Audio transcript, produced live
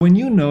When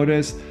you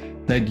notice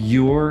that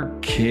your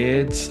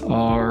kids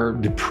are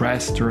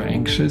depressed or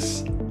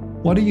anxious,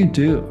 what do you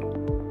do?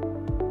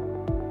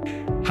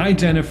 Hi,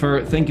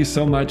 Jennifer. Thank you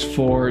so much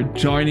for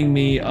joining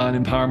me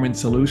on Empowerment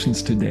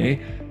Solutions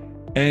today.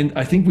 And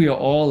I think we are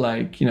all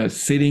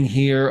sitting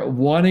here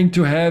wanting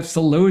to have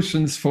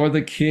solutions for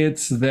the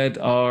kids that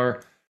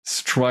are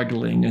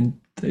struggling. And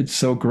it's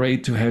so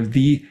great to have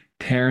the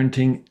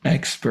parenting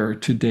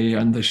expert today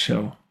on the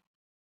show.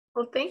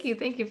 Well, thank you.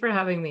 Thank you for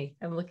having me.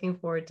 I'm looking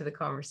forward to the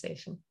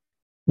conversation.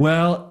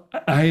 Well,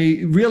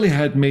 I really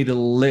had made a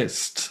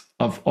list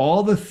of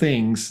all the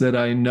things that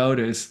I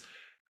noticed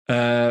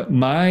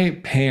my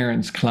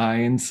parents'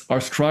 clients are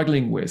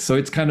struggling with. So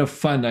it's kind of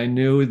fun. I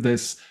knew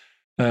this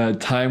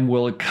time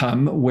will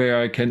come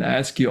where I can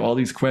ask you all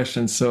these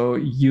questions. So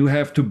you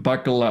have to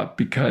buckle up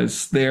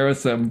because there are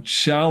some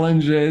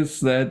challenges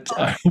that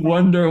I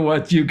wonder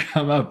what you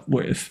come up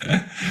with.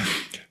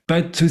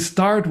 But to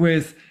start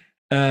with,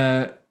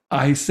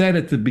 I said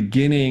at the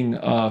beginning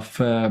of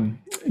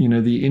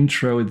the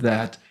intro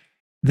that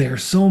there are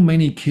so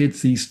many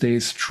kids these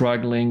days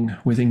struggling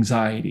with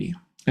anxiety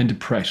and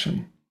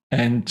depression,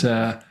 and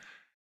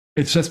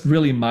it's just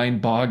really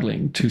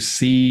mind-boggling to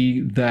see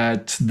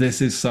that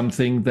this is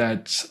something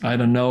that I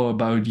don't know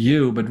about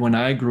you, but when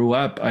I grew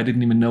up, I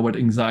didn't even know what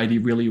anxiety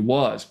really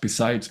was,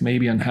 besides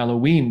maybe on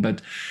Halloween.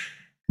 But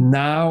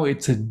now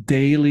it's a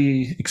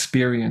daily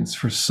experience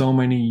for so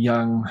many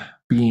young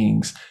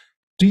beings.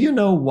 Do you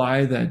know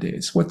why that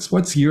is?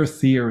 What's your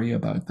theory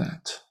about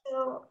that?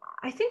 So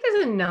I think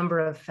there's a number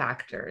of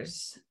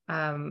factors.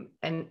 And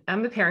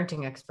I'm a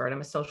parenting expert,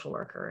 I'm a social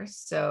worker.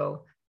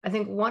 So I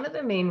think one of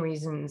the main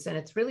reasons, and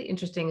it's really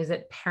interesting, is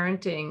that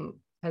parenting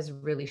has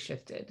really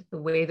shifted. The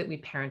way that we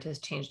parent has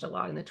changed a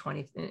lot in the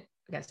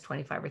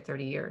 25 or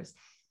 30 years.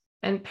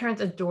 And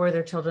parents adore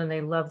their children,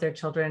 they love their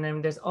children,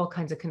 and there's all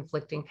kinds of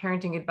conflicting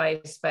parenting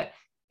advice. But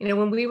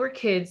when we were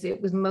kids,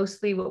 it was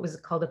mostly what was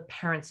called a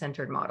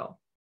parent-centered model.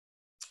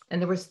 And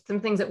there were some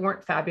things that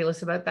weren't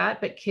fabulous about that,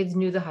 but kids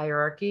knew the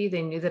hierarchy.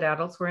 They knew that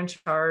adults were in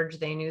charge.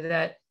 They knew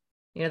that,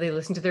 they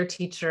listened to their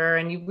teacher.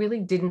 And you really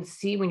didn't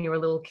see when you were a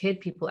little kid,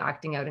 people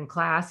acting out in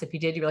class. If you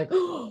did, you were like,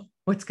 oh,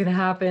 what's going to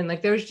happen?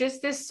 Like there was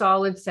just this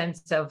solid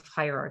sense of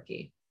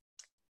hierarchy.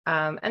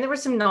 And there were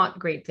some not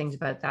great things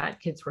about that.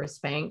 Kids were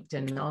spanked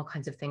and all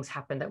kinds of things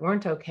happened that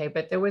weren't okay,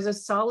 but there was a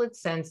solid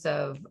sense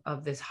of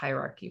this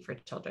hierarchy for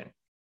children.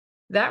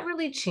 That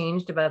really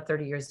changed about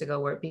 30 years ago,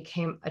 where it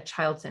became a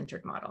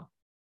child-centered model.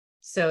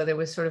 So there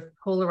was sort of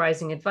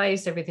polarizing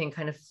advice, everything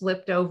kind of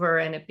flipped over,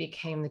 and it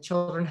became the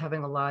children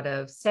having a lot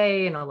of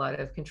say and a lot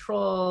of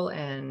control.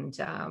 And,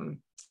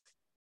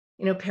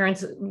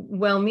 parents,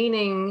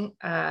 well-meaning,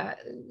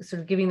 sort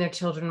of giving their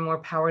children more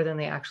power than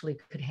they actually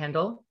could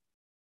handle.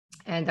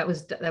 And that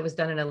was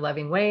done in a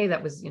loving way.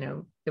 That was,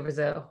 there was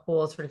a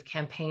whole sort of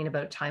campaign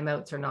about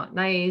timeouts are not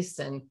nice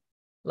and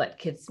let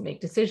kids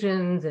make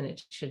decisions, and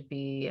it should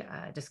be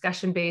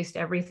discussion-based,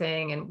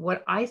 everything. And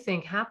what I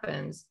think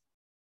happens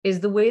is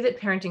the way that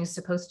parenting is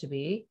supposed to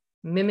be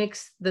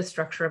mimics the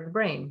structure of the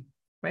brain,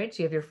 right?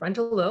 So you have your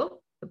frontal lobe,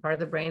 the part of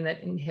the brain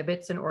that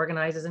inhibits and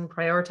organizes and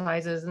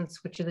prioritizes and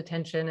switches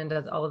attention and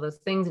does all of those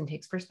things and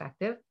takes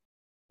perspective.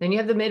 Then you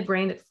have the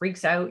midbrain that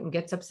freaks out and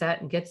gets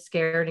upset and gets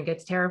scared and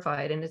gets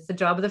terrified. And it's the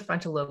job of the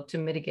frontal lobe to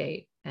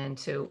mitigate and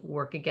to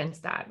work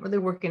against that. Or they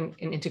work in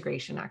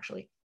integration,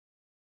 actually.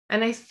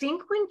 And I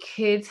think when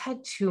kids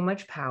had too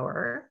much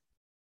power,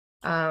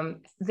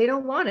 they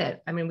don't want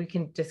it. I mean, we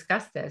can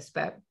discuss this,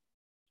 but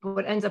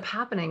what ends up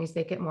happening is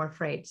they get more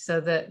afraid. So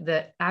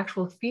the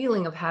actual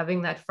feeling of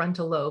having that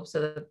frontal lobe,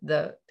 so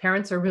the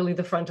parents are really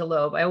the frontal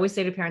lobe. I always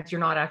say to parents, you're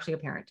not actually a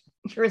parent.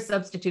 You're a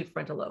substitute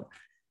frontal lobe.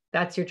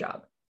 That's your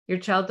job. Your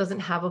child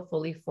doesn't have a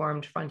fully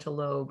formed frontal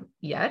lobe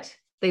yet.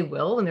 They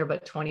will when they're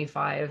about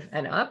 25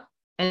 and up.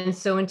 And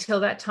so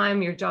until that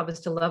time, your job is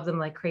to love them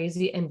like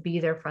crazy and be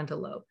their frontal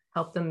lobe,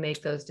 help them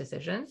make those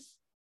decisions.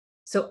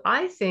 So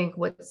I think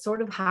what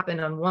sort of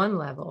happened on one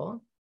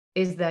level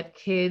is that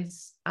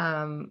kids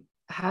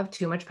have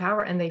too much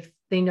power, and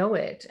they know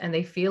it, and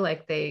they feel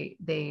like they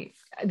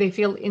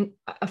feel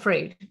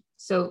afraid.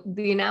 So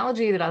the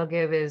analogy that I'll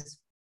give is,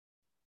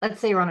 let's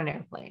say you're on an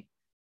airplane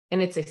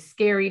and it's a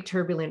scary,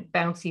 turbulent,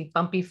 bouncy,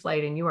 bumpy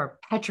flight, and you are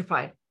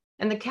petrified.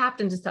 And the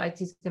captain decides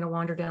he's going to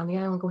wander down the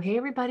aisle and go, hey,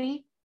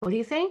 everybody, what do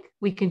you think?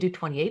 We can do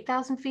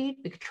 28,000 feet.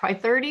 We could try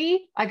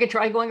 30. I could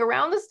try going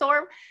around the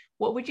storm.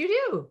 What would you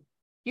do?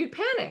 You'd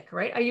panic,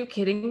 right? Are you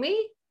kidding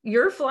me?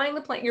 You're flying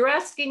the plane. You're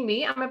asking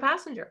me. I'm a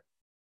passenger.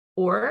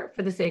 Or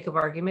for the sake of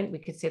argument, we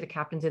could say the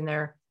captain's in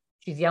there.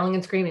 She's yelling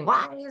and screaming,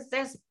 why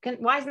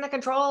isn't the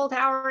control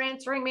tower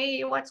answering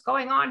me? What's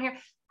going on here?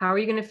 How are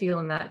you going to feel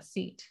in that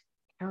seat?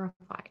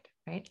 Terrified,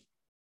 right?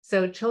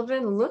 So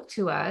children look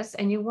to us,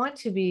 and you want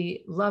to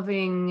be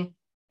loving,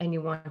 and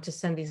you want to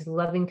send these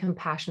loving,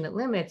 compassionate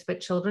limits, but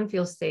children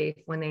feel safe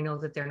when they know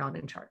that they're not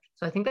in charge.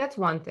 So I think that's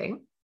one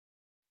thing.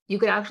 You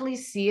could actually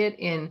see it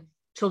in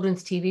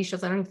children's TV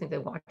shows. I don't even think they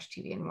watch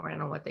TV anymore. I don't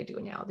know what they do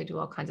now. They do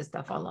all kinds of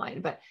stuff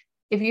online, but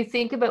if you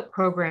think about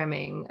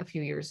programming a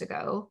few years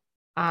ago,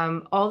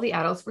 all the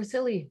adults were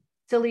silly.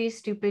 silly,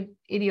 stupid,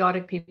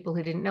 idiotic people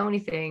who didn't know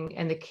anything,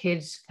 and the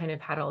kids kind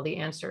of had all the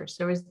answers.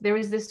 There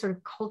was this sort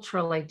of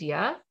cultural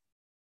idea.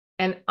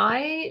 And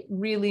I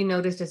really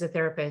noticed as a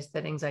therapist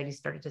that anxiety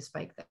started to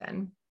spike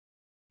then.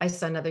 I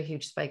saw another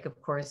huge spike,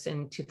 of course,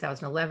 in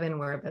 2011,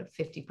 where about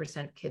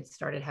 50% of kids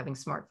started having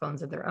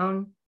smartphones of their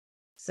own.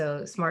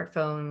 So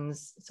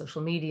smartphones,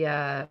 social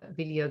media,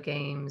 video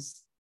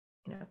games,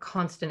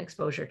 constant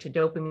exposure to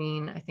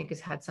dopamine, I think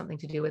has had something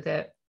to do with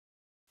it.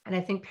 And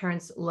I think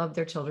parents love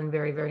their children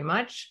very, very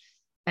much.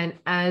 And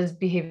as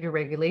behavior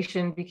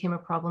regulation became a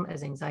problem,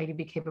 as anxiety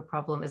became a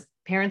problem, as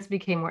parents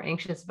became more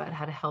anxious about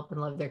how to help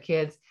and love their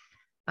kids,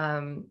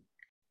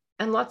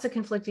 and lots of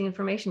conflicting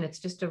information, it's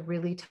just a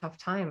really tough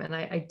time. And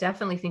I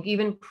definitely think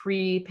even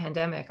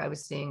pre-pandemic, I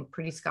was seeing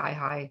pretty sky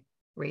high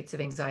rates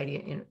of anxiety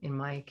in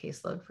my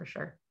caseload for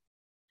sure.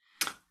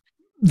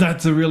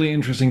 That's a really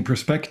interesting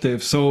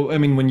perspective. So, I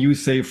mean, when you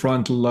say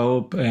frontal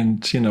lobe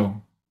and,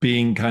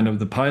 being kind of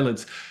the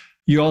pilots,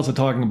 you're also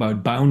talking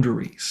about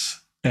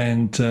boundaries.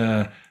 And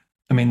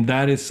I mean,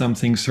 that is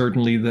something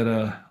certainly that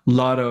a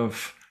lot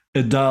of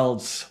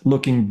adults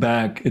looking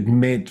back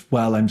admit,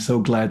 well, I'm so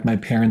glad my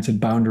parents had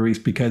boundaries,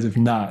 because if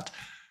not,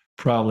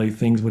 probably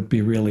things would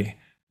be really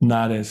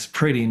not as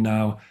pretty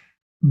now.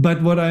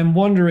 But what I'm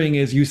wondering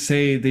is, you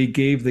say they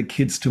gave the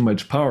kids too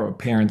much power, or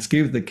parents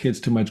gave the kids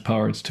too much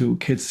power, it's too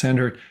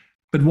kid-centered.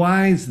 But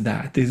why is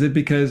that? Is it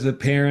because the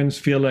parents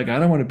feel like, I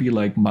don't want to be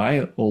like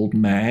my old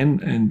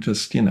man and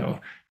just,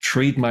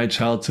 treat my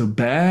child so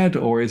bad?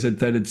 Or is it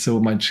that it's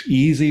so much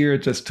easier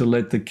just to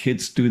let the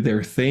kids do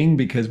their thing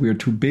because we're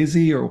too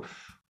busy? Or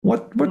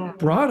what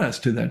brought us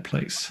to that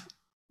place?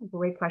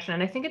 Great question.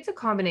 And I think it's a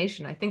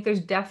combination. I think there's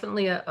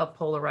definitely a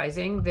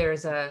polarizing.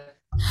 There's a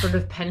sort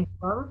of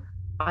pendulum.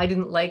 I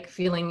didn't like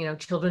feeling,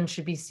 children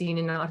should be seen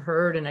and not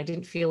heard. And I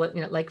didn't feel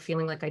it, like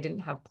feeling like I didn't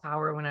have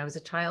power when I was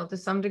a child to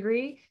some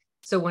degree.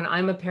 So when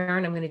I'm a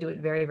parent, I'm going to do it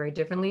very, very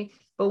differently.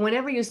 But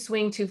whenever you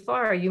swing too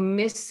far, you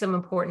miss some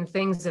important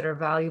things that are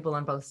valuable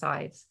on both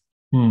sides,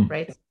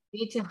 right? So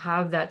you need to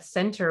have that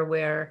center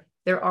where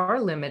there are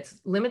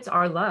limits. Limits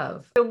are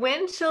love. So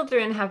when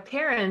children have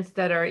parents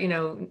that are,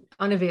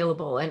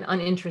 unavailable and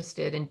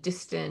uninterested and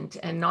distant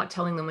and not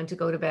telling them when to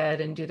go to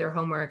bed and do their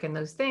homework and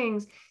those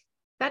things,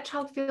 that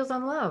child feels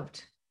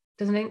unloved.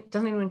 Doesn't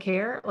anyone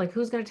care? Like,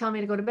 who's going to tell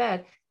me to go to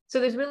bed? So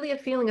there's really a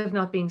feeling of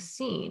not being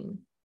seen.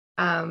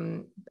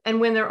 And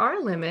when there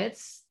are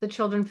limits, the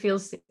child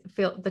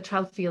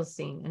feels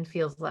seen and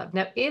feels loved.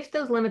 Now, if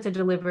those limits are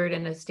delivered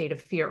in a state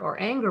of fear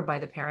or anger by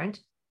the parent,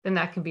 then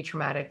that can be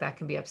traumatic, that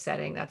can be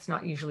upsetting. That's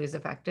not usually as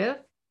effective.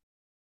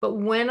 But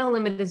when a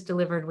limit is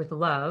delivered with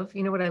love,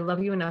 I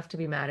love you enough to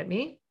be mad at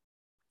me.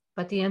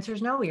 But the answer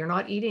is no, you're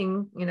not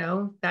eating,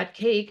 that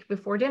cake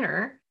before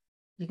dinner.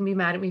 You can be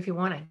mad at me if you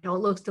want. I know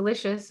it looks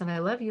delicious and I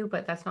love you,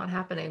 but that's not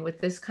happening.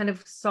 With this kind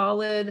of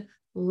solid,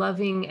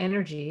 loving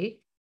energy,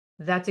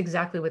 that's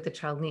exactly what the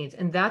child needs.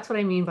 And that's what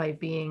I mean by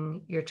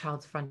being your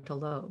child's frontal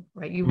lobe,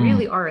 right? You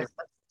really are a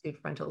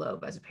substitute frontal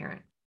lobe as a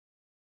parent.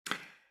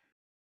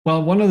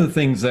 Well, one of the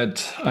things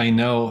that I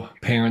know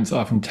parents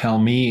often tell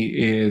me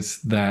is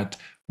that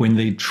when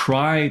they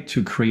try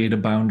to create a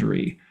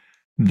boundary,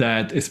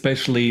 that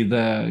especially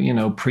the,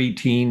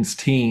 preteens,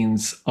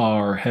 teens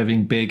are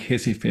having big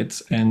hissy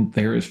fits, and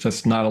there is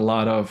just not a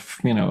lot of,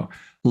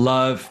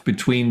 love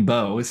between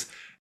both.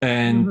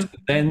 And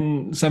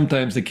then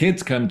sometimes the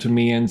kids come to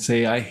me and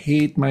say, I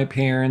hate my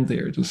parent.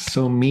 They're just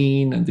so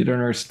mean and they don't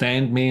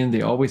understand me and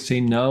they always say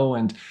no.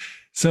 And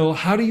so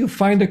how do you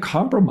find a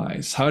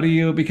compromise?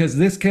 Because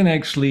this can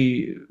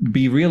actually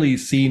be really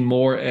seen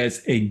more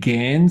as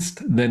against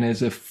than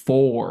as a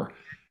for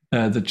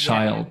the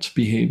child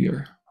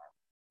behavior.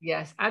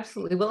 Yes,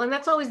 absolutely. Well, and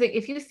that's always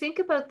if you think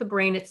about the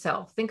brain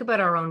itself, think about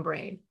our own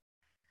brain.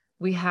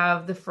 We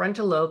have the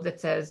frontal lobe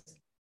that says,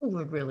 oh, I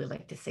would really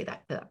like to say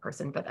that to that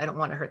person, but I don't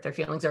want to hurt their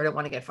feelings, or I don't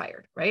want to get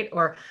fired, right?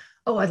 Or,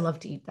 oh, I'd love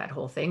to eat that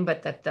whole thing,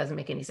 but that doesn't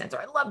make any sense.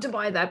 Or I'd love to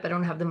buy that, but I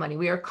don't have the money.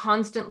 We are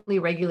constantly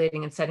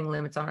regulating and setting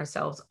limits on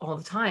ourselves all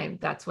the time.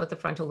 That's what the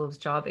frontal lobe's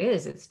job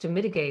is. It's to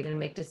mitigate and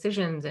make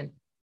decisions and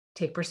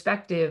take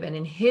perspective and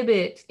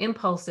inhibit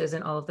impulses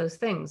and all of those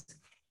things.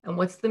 And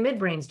what's the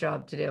midbrain's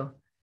job to do?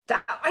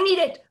 I need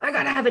it. I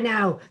gotta have it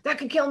now. That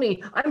could kill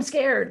me. I'm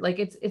scared. Like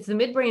it's the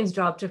midbrain's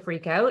job to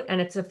freak out, and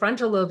it's the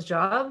frontal lobe's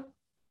job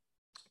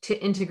to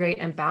integrate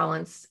and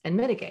balance and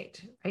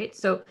mitigate, right?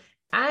 So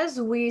as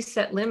we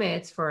set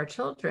limits for our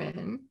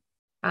children,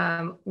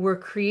 we're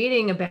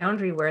creating a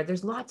boundary where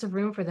there's lots of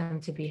room for them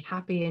to be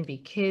happy and be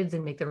kids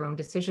and make their own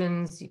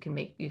decisions. You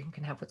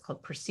can have what's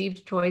called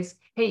perceived choice.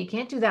 Hey, you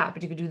can't do that,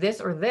 but you could do this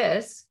or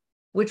this.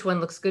 Which one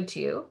looks good to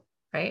you,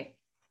 right?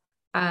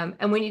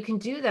 And when you can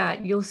do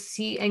that, you'll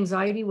see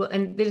anxiety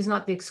and it is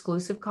not the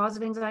exclusive cause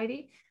of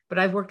anxiety, but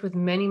I've worked with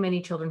many,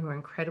 many children who are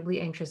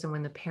incredibly anxious. And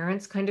when the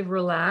parents kind of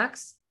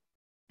relax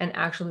and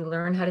actually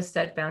learn how to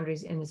set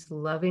boundaries in this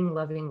loving,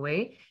 loving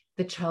way,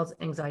 the child's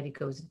anxiety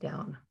goes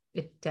down.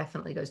 It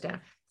definitely goes down.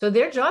 So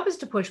their job is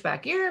to push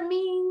back. You're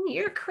mean,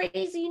 you're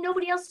crazy.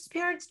 Nobody else's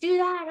parents do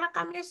that. How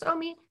come you're so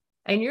mean?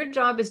 And your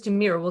job is to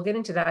mirror. We'll get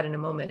into that in a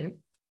moment.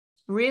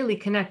 really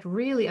connect,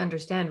 really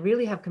understand,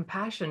 really have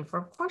compassion for,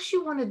 of course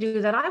you want to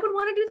do that. I would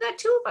want to do that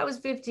too if I was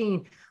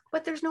 15,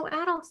 but there's no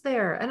adults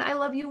there. And I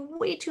love you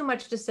way too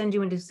much to send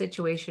you into a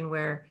situation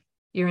where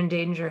you're in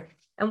danger.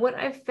 And what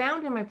I've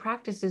found in my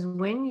practice is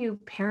when you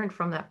parent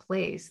from that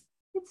place,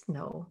 it's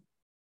no.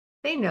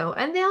 They know,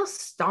 and they'll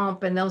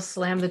stomp and they'll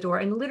slam the door.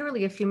 And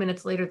literally a few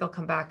minutes later, they'll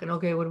come back and,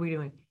 okay, what are we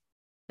doing?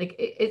 Like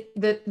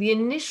the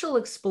initial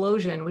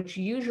explosion, which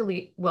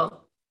usually,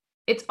 well,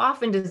 it's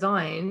often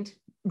designed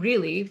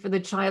really for the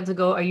child to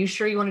go, are you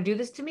sure you want to do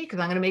this to me? Because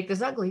I'm going to make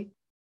this ugly.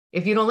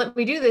 If you don't let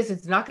me do this,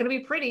 it's not going to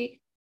be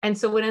pretty. And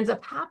so what ends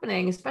up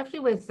happening, especially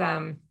with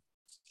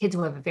kids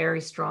who have a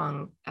very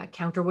strong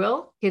counter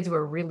will, kids who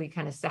are really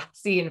kind of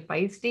sassy and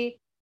feisty,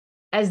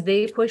 as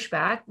they push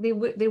back, they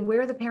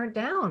wear the parent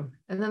down.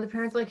 And then the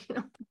parent's like,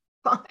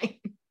 fine,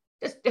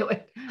 just do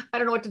it. I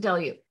don't know what to tell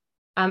you.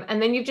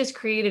 And then you've just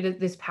created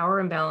this power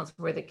imbalance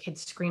where the kid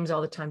screams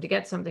all the time to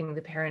get something,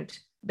 the parent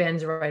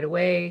bends right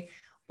away,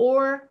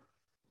 or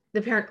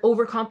the parent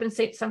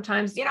overcompensates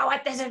sometimes. You know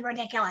what? This is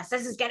ridiculous.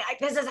 This is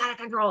out of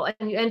control.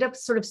 And you end up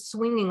sort of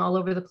swinging all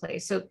over the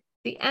place. So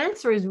the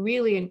answer is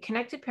really, and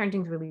connected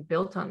parenting is really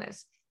built on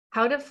this,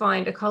 how to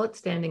find, I call it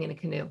standing in a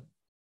canoe,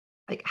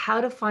 like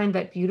how to find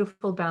that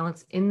beautiful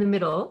balance in the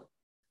middle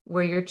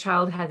where your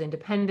child has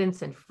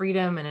independence and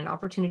freedom and an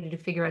opportunity to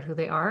figure out who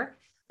they are,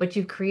 but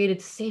you've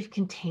created safe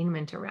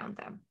containment around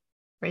them,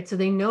 right? So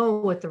they know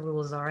what the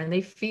rules are and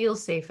they feel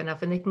safe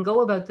enough and they can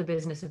go about the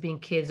business of being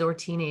kids or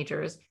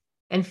teenagers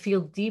and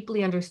feel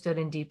deeply understood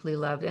and deeply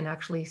loved and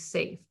actually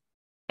safe.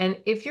 And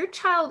if your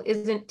child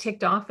isn't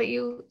ticked off at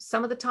you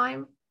some of the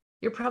time,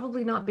 you're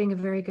probably not being a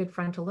very good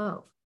frontal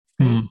lobe.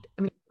 Right?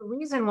 I mean, the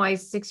reason why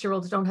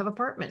 6-year-olds don't have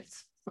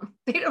apartments,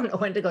 they don't know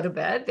when to go to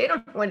bed. They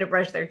don't know when to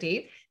brush their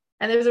teeth.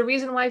 And there's a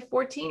reason why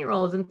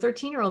 14-year-olds and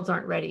 13-year-olds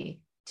aren't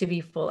ready to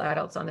be full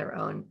adults on their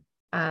own.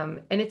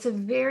 And it's a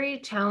very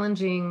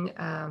challenging,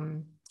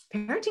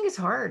 parenting is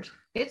hard.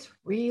 It's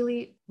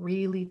really,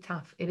 really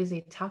tough. It is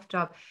a tough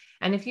job.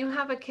 And if you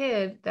have a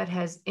kid that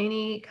has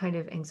any kind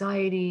of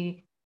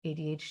anxiety,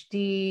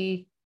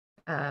 ADHD,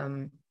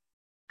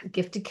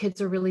 gifted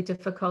kids are really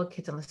difficult,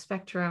 kids on the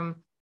spectrum,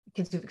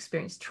 kids who've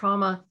experienced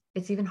trauma,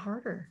 it's even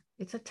harder.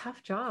 It's a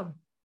tough job.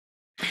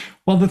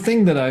 Well, the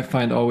thing that I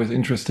find always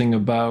interesting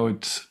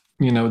about,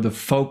 the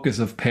focus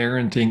of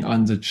parenting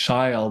on the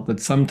child, that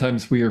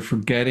sometimes we are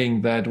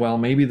forgetting that, well,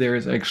 maybe there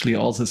is actually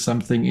also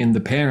something in the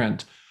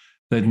parent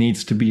that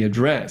needs to be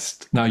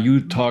addressed. Now,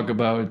 you talk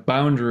about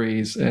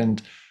boundaries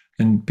and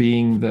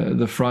being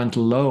the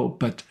frontal lobe,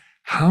 but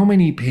how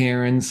many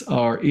parents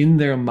are in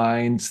their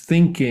minds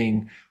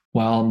thinking,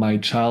 well, my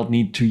child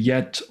need to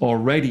yet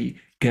already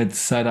get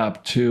set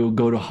up to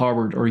go to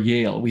Harvard or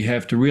Yale. We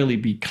have to really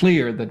be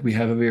clear that we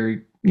have a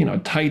very,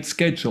 tight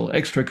schedule,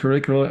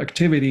 extracurricular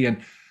activity,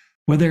 and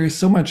where there is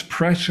so much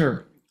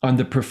pressure on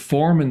the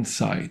performance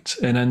side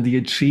and on the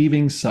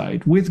achieving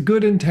side with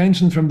good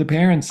intentions from the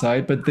parent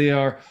side, but they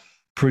are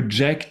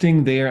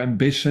projecting their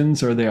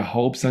ambitions or their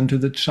hopes onto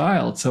the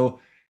child. So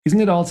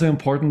isn't it also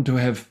important to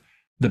have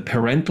the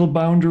parental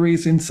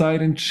boundaries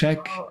inside in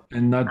check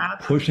and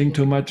not pushing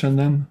too much on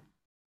them?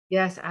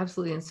 Yes,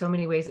 absolutely. In so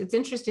many ways. It's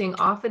interesting,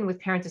 often with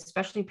parents,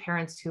 especially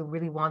parents who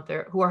really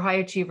who are high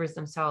achievers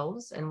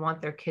themselves and want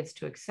their kids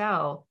to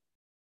excel,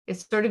 it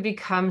sort of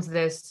becomes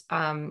this,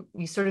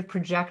 you sort of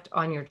project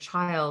on your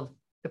child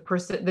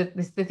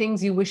the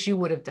things you wish you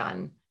would have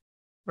done,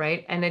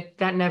 right? And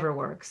that never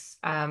works.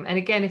 And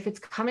again, if it's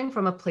coming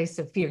from a place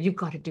of fear, you've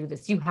got to do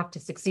this, you have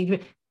to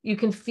succeed. You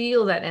can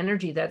feel that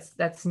energy.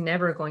 That's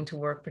never going to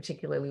work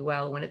particularly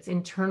well. When it's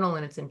internal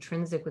and it's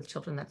intrinsic with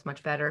children, that's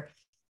much better.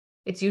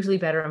 It's usually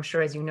better, I'm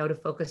sure, as you know, to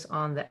focus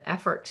on the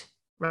effort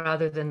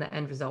rather than the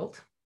end result.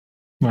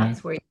 Right.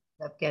 That's where you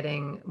end up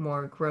getting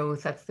more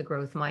growth. That's the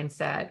growth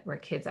mindset where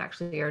kids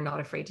actually are not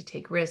afraid to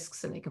take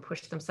risks and they can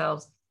push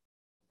themselves.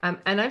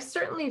 And I've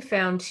certainly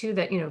found too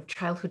that,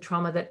 childhood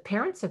trauma that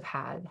parents have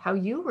had, how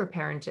you were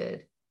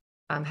parented,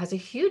 has a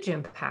huge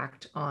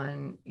impact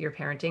on your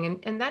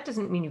parenting. And that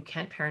doesn't mean you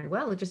can't parent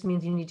well. It just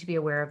means you need to be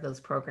aware of those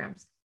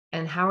programs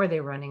and how are they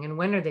running and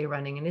when are they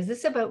running? And is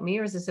this about me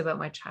or is this about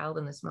my child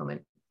in this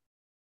moment?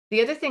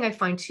 The other thing I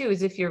find too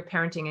is if you're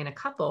parenting in a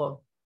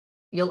couple,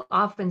 you'll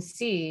often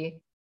see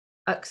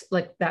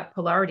like that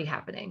polarity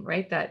happening,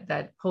 right?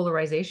 That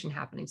polarization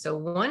happening. So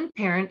one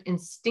parent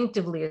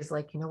instinctively is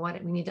like, you know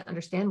what, we need to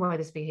understand why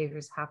this behavior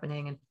is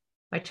happening. And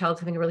my child's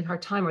having a really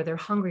hard time, or they're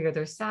hungry, or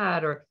they're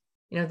sad, or,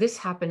 this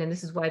happened and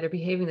this is why they're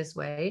behaving this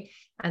way.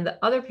 And the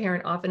other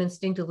parent often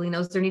instinctively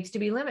knows there needs to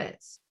be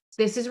limits.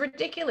 This is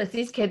ridiculous.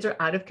 These kids are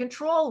out of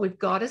control. We've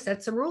got to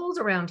set some rules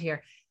around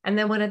here. And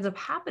then what ends up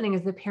happening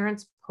is the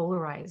parents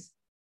polarize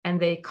and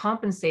they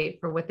compensate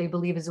for what they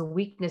believe is a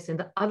weakness in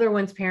the other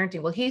one's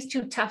parenting. Well, he's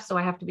too tough, so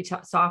I have to be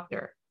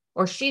softer,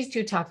 or she's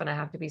too tough and I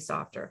have to be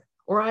softer,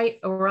 or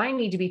I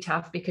need to be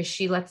tough because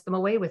she lets them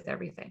away with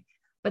everything.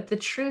 But the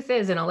truth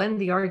is, and I'll end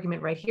the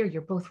argument right here,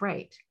 you're both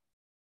right.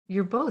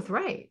 You're both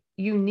right.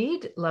 You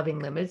need loving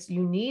limits.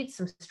 You need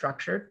some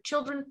structure.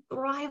 Children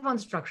thrive on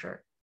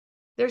structure.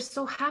 they're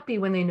so happy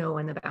when they know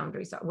when the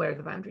boundaries are, where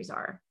the boundaries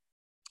are,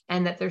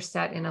 and that they're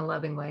set in a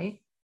loving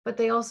way. But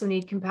they also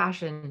need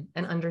compassion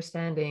and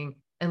understanding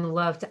and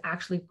love to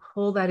actually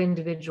pull that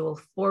individual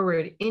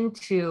forward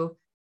into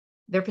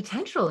their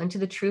potential, into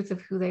the truth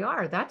of who they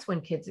are. That's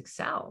when kids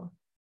excel,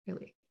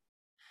 really.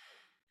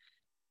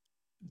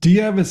 Do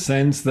you have a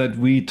sense that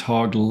we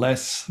talk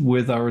less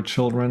with our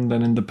children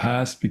than in the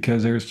past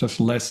because there's just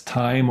less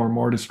time or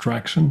more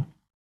distraction?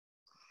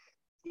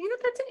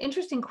 That's an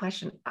interesting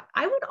question.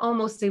 I would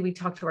almost say we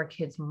talk to our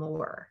kids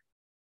more.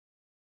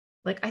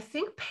 Like, I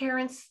think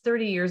parents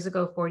 30 years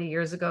ago, 40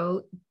 years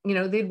ago,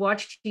 they'd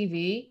watch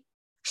TV.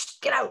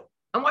 Get out.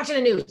 I'm watching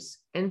the news.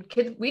 And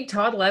kids, we'd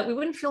toddle out. We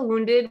wouldn't feel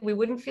wounded. We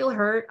wouldn't feel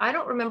hurt. I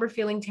don't remember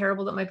feeling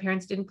terrible that my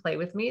parents didn't play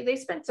with me. They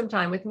spent some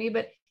time with me,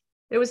 but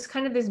there was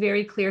kind of this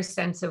very clear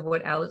sense of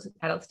what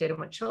adults did and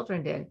what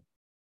children did.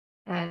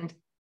 And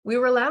we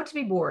were allowed to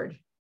be bored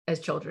as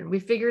children. We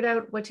figured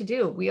out what to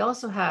do. We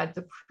also had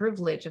the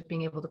privilege of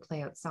being able to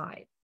play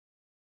outside.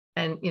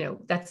 And,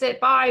 that's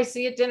it. Bye.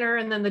 See you at dinner.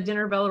 And then the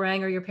dinner bell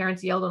rang or your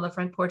parents yelled on the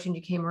front porch and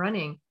you came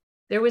running.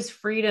 There was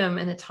freedom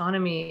and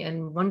autonomy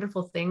and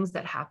wonderful things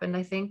that happened,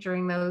 I think,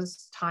 during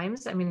those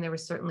times. I mean, there were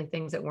certainly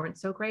things that weren't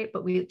so great,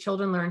 but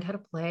children learned how to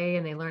play,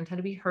 and they learned how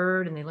to be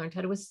heard, and they learned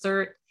how to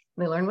assert,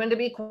 and they learned when to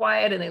be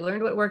quiet, and they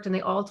learned what worked, and they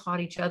all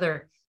taught each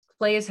other.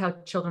 Play is how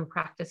children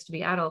practice to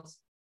be adults.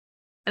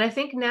 And I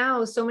think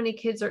now so many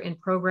kids are in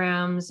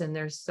programs and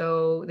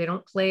they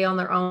don't play on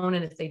their own.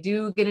 And if they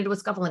do get into a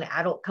scuffle, an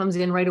adult comes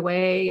in right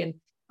away and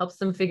helps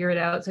them figure it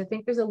out. So I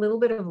think there's a little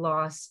bit of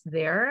loss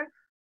there.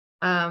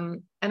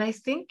 And I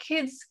think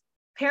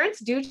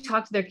parents do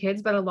talk to their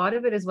kids, but a lot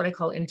of it is what I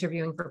call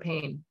interviewing for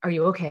pain. Are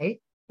you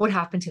okay? What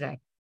happened today?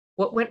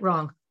 What went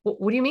wrong?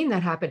 What do you mean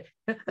that happened?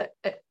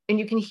 And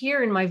you can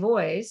hear in my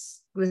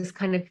voice this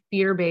kind of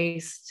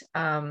fear-based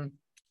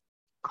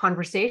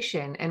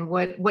conversation. And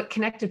what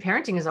connected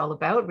parenting is all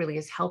about really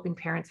is helping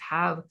parents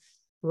have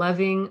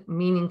loving,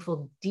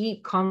 meaningful,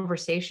 deep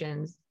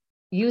conversations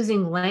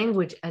using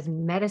language as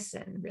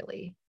medicine,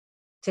 really,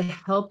 to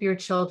help your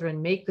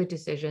children make good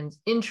decisions,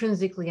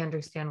 intrinsically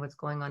understand what's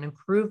going on,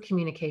 improve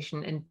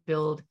communication, and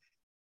build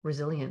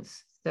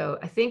resilience. So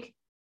I think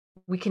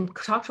we can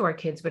talk to our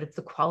kids, but it's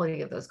the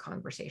quality of those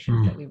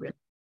conversations that we really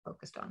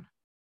focused on.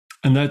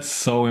 And that's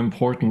so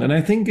important. And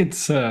I think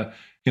it's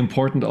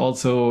important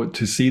also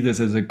to see this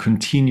as a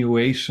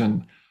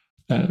continuation,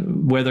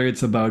 whether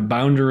it's about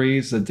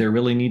boundaries, that there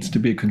really needs to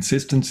be a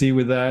consistency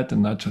with that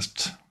and not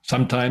just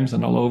sometimes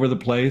and all over the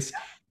place.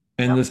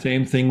 And the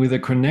same thing with a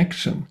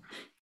connection.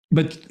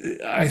 But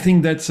I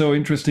think that's so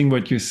interesting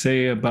what you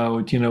say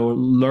about,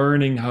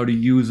 learning how to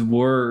use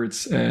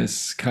words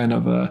as kind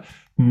of a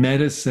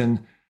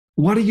medicine.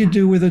 What do you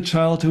do with a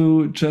child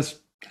who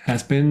just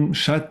has been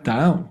shut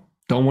down?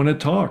 Don't want to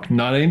talk,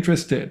 not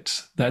interested.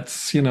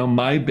 That's,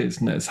 my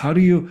business. How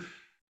do you,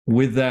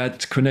 with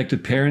that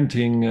connected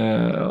parenting,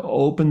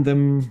 open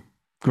them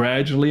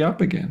gradually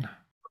up again?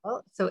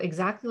 Well, so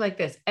exactly like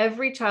this,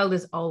 every child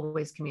is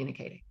always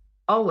communicating,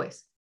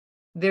 always.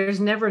 There's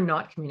never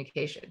not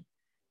communication.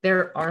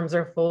 Their arms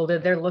are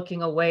folded, they're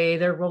looking away,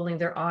 they're rolling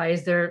their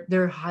eyes,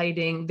 they're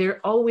hiding,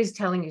 they're always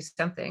telling you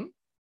something.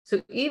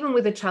 So even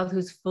with a child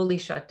who's fully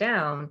shut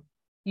down,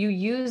 you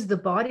use the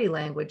body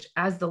language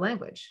as the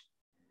language.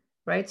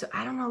 Right? So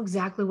I don't know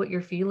exactly what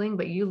you're feeling,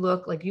 but you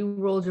look like you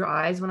rolled your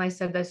eyes when I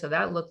said that. So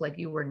that looked like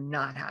you were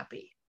not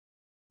happy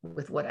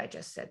with what I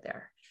just said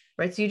there.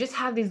 Right? So you just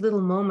have these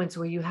little moments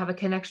where you have a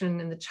connection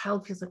and the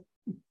child feels like,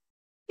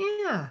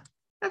 yeah,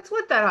 that's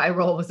what that eye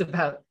roll was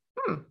about.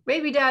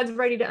 Maybe dad's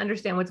ready to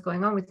understand what's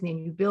going on with me.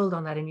 And you build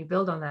on that and you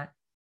build on that.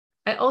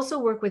 I also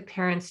work with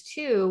parents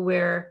too,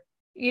 where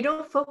you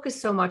don't focus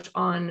so much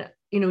on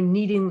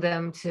needing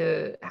them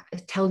to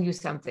tell you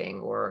something,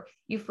 or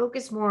you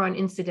focus more on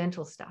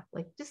incidental stuff,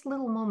 like just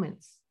little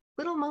moments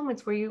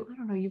where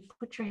you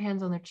put your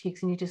hands on their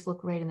cheeks and you just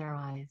look right in their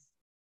eyes,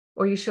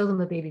 or you show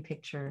them a baby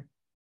picture,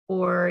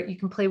 or you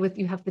can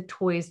you have the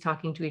toys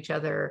talking to each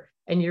other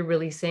and you're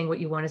really saying what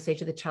you want to say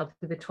to the child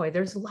through the toy.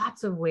 There's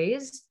lots of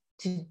ways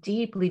to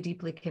deeply,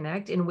 deeply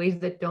connect in ways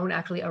that don't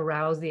actually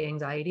arouse the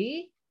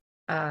anxiety.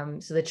 So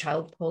the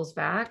child pulls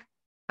back.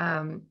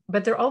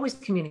 But they're always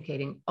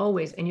communicating,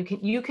 always. And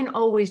you can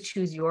always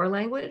choose your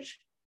language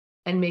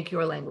and make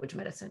your language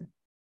medicine.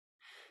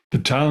 The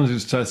challenge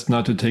is just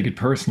not to take it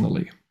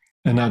personally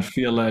and not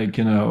feel like,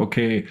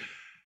 okay,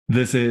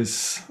 this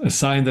is a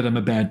sign that I'm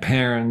a bad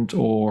parent,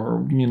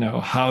 or,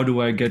 how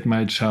do I get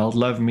my child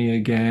love me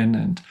again?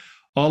 And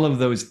all of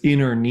those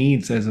inner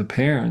needs as a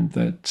parent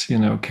that,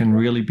 can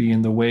really be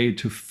in the way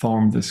to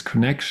form this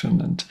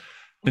connection.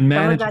 And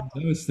managing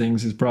those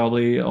things is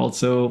probably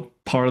also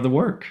part of the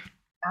work.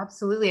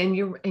 Absolutely. And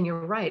you're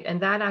right. And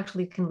that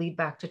actually can lead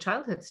back to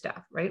childhood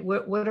stuff, right?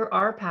 What are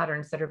our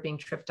patterns that are being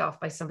tripped off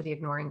by somebody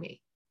ignoring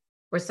me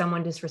or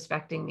someone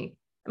disrespecting me?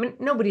 I mean,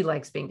 nobody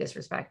likes being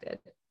disrespected,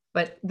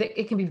 but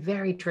it can be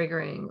very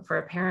triggering for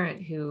a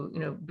parent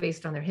who,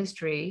 based on their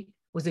history,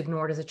 was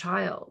ignored as a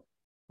child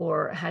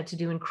or had to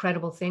do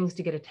incredible things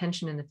to get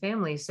attention in the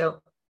family.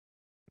 So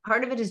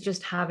Part of it is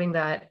just having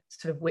that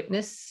sort of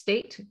witness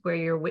state where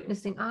you're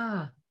witnessing,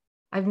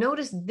 I've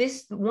noticed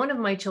this one of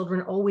my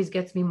children always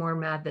gets me more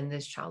mad than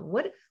this child.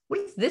 What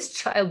does this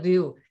child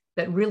do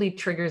that really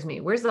triggers me?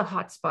 Where's the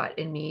hot spot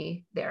in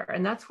me there?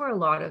 And that's where a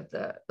lot of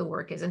the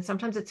work is. And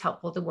sometimes it's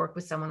helpful to work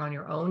with someone on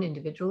your own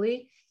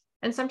individually.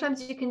 And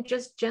sometimes you can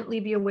just gently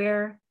be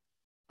aware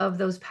of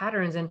those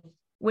patterns. And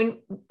when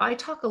I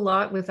talk a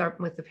lot with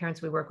the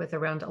parents we work with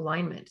around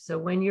alignment. So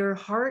when your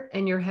heart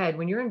and your head,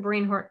 when you're in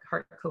brain heart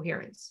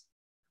coherence,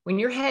 when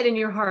your head and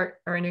your heart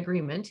are in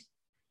agreement,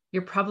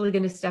 you're probably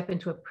going to step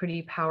into a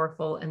pretty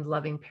powerful and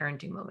loving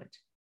parenting moment,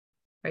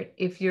 right?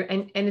 If you're,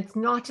 and it's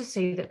not to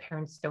say that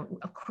parents don't,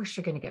 of course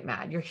you're going to get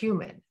mad. You're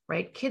human,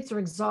 right? Kids are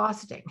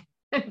exhausting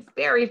and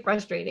very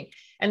frustrating,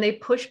 and they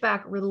push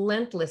back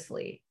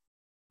relentlessly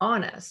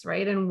on us,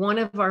 right? And one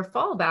of our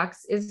fallbacks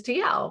is to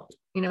yell.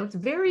 It's a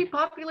very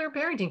popular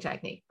parenting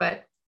technique,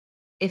 but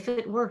if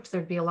it worked,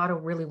 there'd be a lot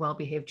of really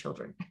well-behaved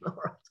children in the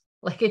world.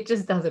 Like, it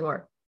just doesn't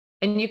work.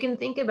 And you can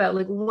think about,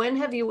 like, when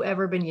have you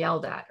ever been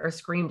yelled at or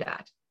screamed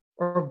at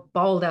or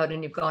bawled out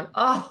and you've gone,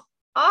 oh,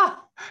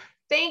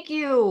 thank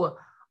you.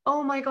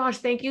 Oh my gosh,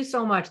 thank you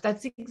so much.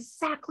 That's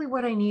exactly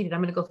what I needed.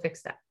 I'm going to go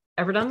fix that.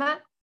 Ever done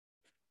that?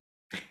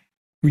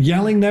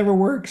 Yelling never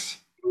works.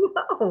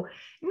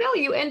 No,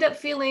 you end up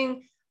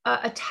feeling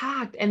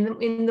attacked.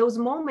 And in those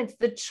moments,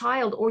 the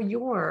child or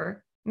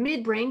your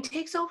midbrain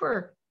takes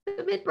over.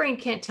 The midbrain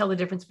can't tell the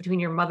difference between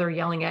your mother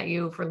yelling at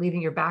you for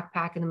leaving your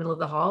backpack in the middle of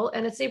the hall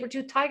and a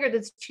saber-toothed tiger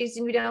that's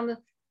chasing you down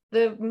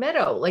the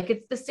meadow. Like,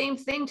 it's the same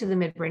thing to the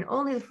midbrain.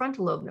 Only the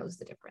frontal lobe knows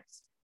the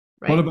difference.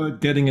 Right? What about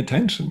getting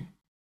attention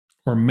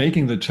or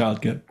making the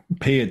child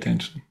pay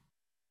attention?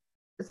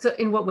 So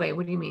in what way?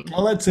 What do you mean?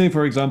 Well, let's say,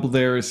 for example,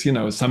 there's,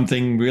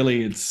 something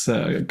really, it's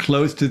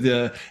close to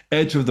the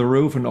edge of the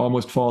roof and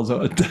almost falls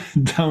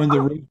down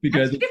the roof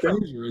because it's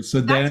dangerous.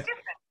 So that's different.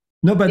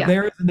 No, but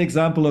there is an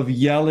example of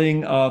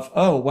yelling of,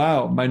 oh,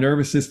 wow, my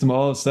nervous system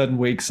all of a sudden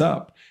wakes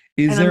up.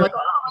 Is there like,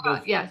 oh my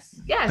God, yes.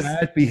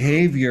 That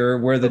behavior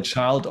where the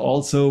child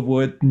also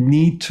would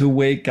need to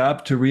wake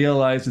up to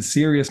realize the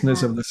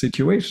seriousness of the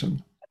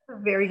situation? That's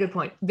a very good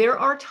point. There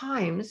are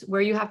times where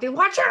you have to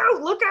watch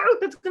out, look out,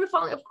 that's going to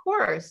fall, of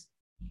course.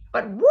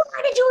 But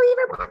why did you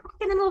leave it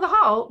in the middle of the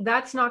hall?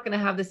 That's not going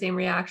to have the same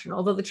reaction,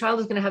 although the child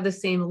is going to have the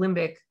same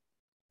limbic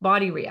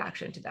body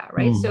reaction to that,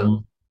 right? Mm-hmm.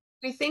 So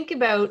we think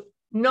about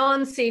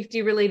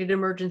non-safety related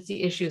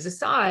emergency issues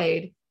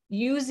aside,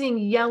 using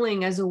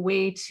yelling as a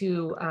way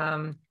to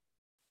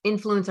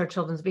influence our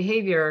children's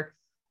behavior,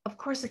 of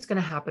course it's going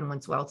to happen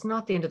once in a while. It's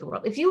not the end of the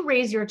world. If you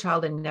raise your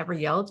child and never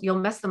yelled, you'll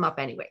mess them up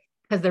anyway,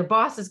 because their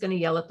boss is going to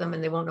yell at them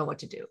and they won't know what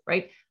to do,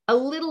 right? A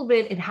little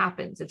bit, it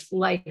happens. It's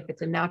life.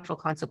 It's a natural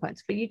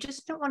consequence, but you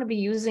just don't want to be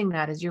using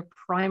that as your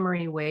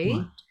primary way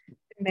to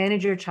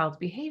manage your child's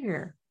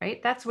behavior,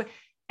 right? That's what.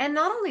 And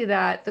not only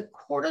that, the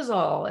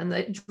cortisol and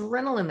the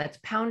adrenaline that's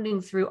pounding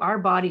through our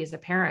body as a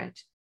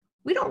parent,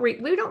 we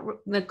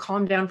don't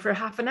calm down for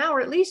half an hour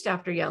at least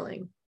after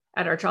yelling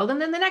at our child. And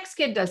then the next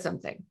kid does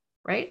something,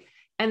 right?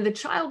 And the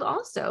child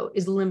also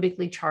is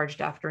limbically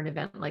charged after an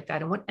event like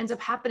that. And what ends up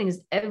happening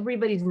is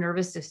everybody's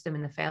nervous system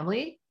in the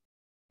family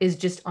is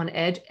just on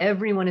edge.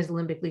 Everyone is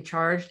limbically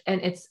charged.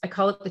 And I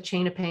call it the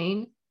chain of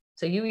pain.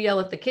 So you yell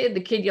at the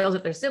kid yells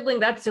at their sibling,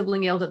 that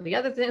sibling yells at the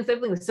other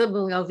sibling, the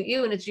sibling yells at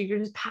you, and you're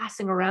just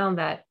passing around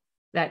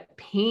that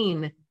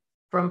pain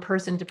from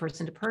person to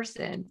person to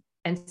person.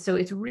 And so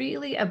it's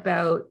really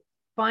about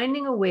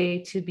finding a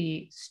way to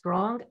be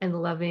strong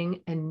and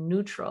loving and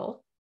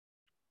neutral.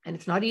 And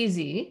it's not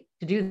easy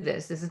to do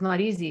this. This is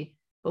not easy.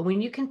 But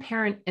when you can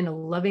parent in a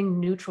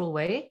loving, neutral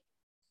way,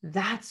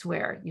 that's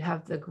where you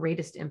have the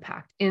greatest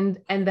impact and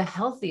the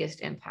healthiest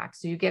impact.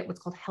 So you get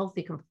what's called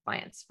healthy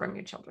compliance from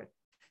your children.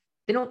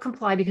 They don't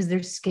comply because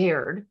they're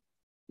scared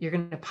you're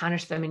going to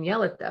punish them and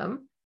yell at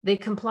them. They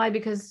comply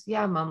because,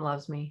 yeah, mom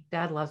loves me,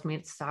 dad loves me,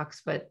 it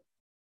sucks, but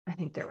I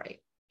think they're right.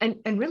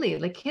 And really,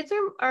 like, kids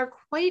are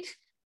quite,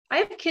 I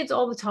have kids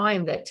all the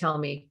time that tell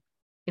me,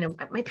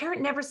 my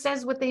parent never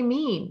says what they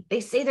mean. They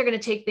say they're going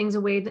to take things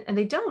away and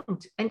they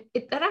don't. And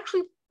that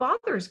actually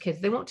bothers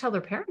kids. They won't tell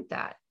their parent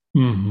that,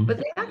 but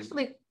they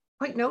actually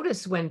quite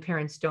notice when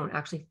parents don't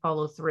actually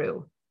follow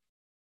through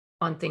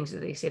on things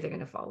that they say they're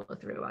going to follow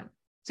through on.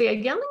 So yeah,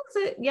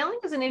 yelling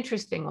is an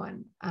interesting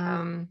one,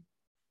 and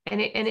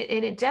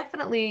it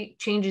definitely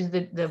changes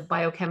the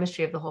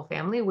biochemistry of the whole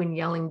family when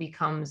yelling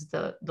becomes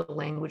the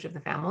language of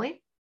the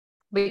family.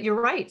 But you're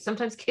right,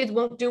 sometimes kids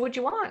won't do what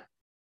you want.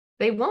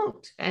 They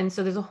won't, and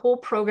so there's a whole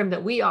program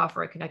that we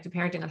offer at Connected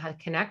Parenting on how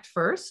to connect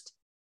first,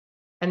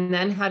 and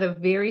then how to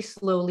very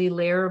slowly,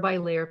 layer by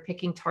layer,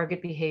 picking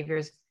target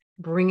behaviors,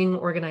 bringing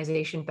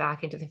organization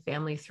back into the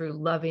family through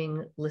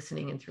loving,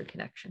 listening, and through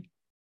connection.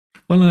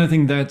 Well, and I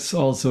think that's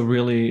also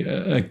really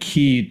a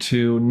key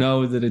to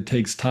know that it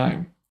takes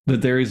time,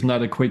 that there is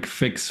not a quick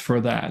fix for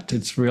that.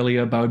 It's really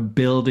about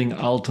building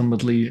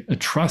ultimately a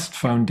trust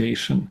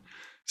foundation.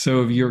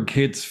 So if your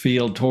kids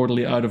feel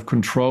totally out of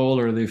control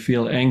or they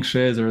feel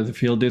anxious or they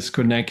feel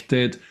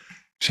disconnected,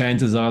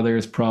 chances are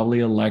there's probably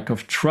a lack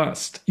of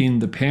trust in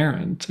the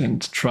parent.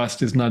 And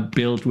trust is not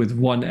built with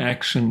one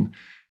action,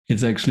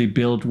 it's actually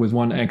built with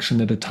one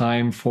action at a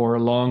time for a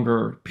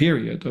longer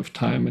period of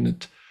time. And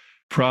it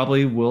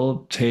probably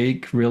will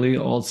take really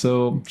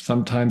also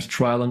sometimes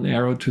trial and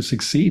error to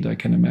succeed, I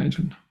can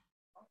imagine.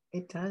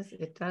 It does.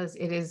 It does.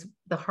 It is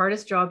the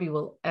hardest job you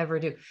will ever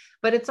do,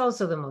 but it's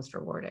also the most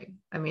rewarding.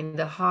 I mean,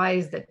 the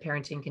highs that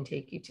parenting can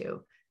take you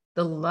to,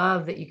 the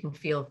love that you can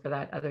feel for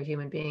that other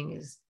human being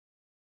is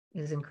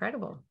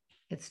incredible.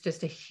 It's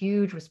just a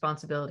huge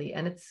responsibility,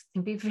 and it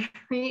can be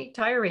very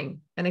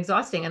tiring and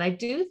exhausting. And I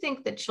do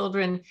think that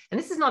children, and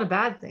this is not a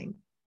bad thing,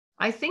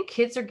 I think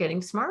kids are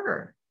getting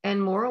smarter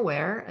and more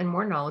aware and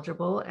more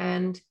knowledgeable.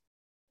 And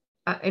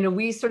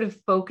we sort of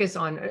focus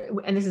on,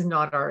 and this is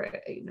not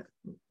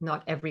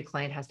not every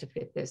client has to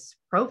fit this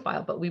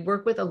profile, but we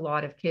work with a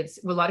lot of kids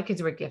who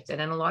are gifted,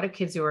 and a lot of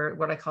kids who are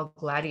what I call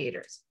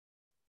gladiators.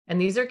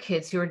 And these are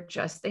kids who are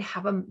just, they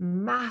have a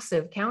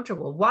massive counter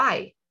will.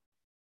 Why?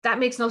 That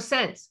makes no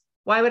sense.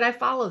 Why would I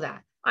follow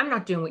that? I'm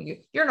not doing what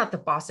you're not the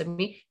boss of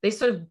me. They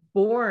sort of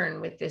born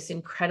with this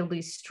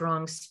incredibly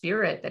strong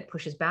spirit that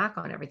pushes back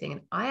on everything.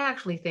 And I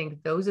actually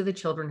think those are the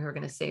children who are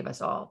going to save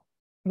us all.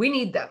 We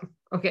need them.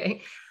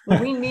 Okay.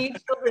 We need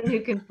children who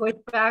can push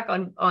back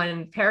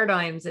on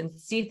paradigms and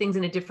see things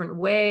in a different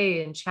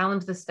way and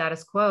challenge the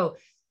status quo.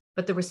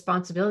 But the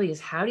responsibility is,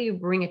 how do you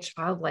bring a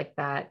child like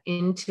that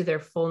into their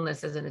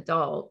fullness as an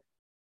adult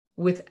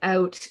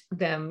without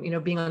them,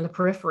 being on the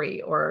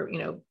periphery, or,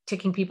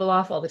 ticking people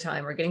off all the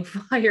time, or getting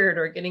fired,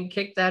 or getting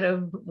kicked out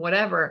of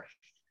whatever.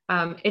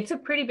 It's a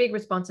pretty big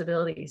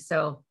responsibility.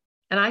 So,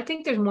 and I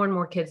think there's more and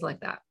more kids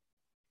like that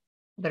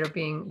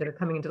are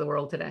coming into the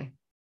world today.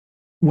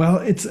 Well,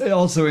 it's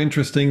also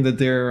interesting that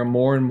there are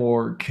more and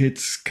more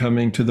kids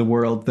coming to the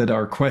world that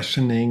are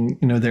questioning,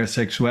 their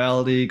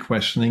sexuality,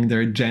 questioning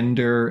their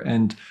gender,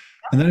 and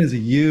that is a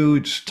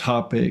huge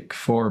topic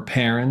for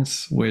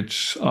parents,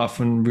 which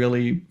often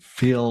really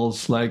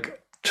feels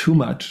like too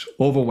much,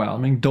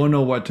 overwhelming, don't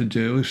know what to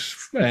do.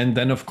 And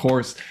then, of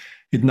course,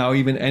 it now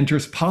even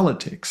enters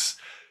politics.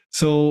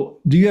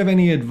 So, do you have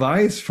any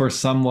advice for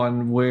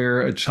someone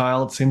where a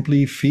child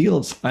simply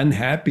feels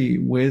unhappy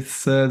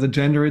with the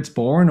gender it's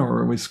born,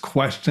 or is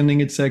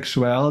questioning its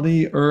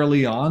sexuality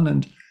early on?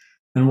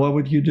 And what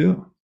would you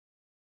do?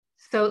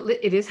 So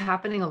it is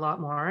happening a lot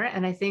more.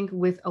 And I think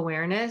with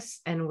awareness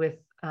and with,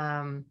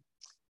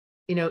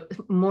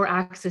 more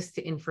access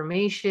to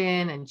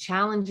information and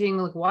challenging,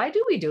 like, why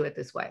do we do it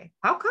this way?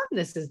 How come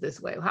this is this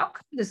way? How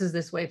come this is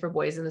this way for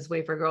boys and this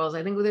way for girls?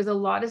 I think there's a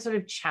lot of sort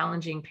of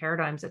challenging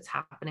paradigms that's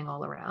happening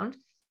all around.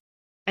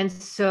 And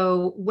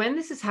so when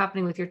this is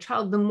happening with your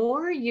child, the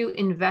more you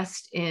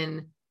invest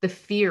in the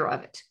fear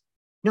of it,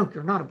 no,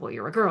 you're not a boy,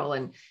 you're a girl,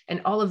 and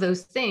all of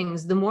those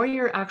things, the more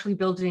you're actually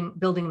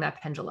building that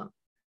pendulum.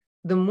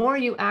 The more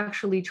you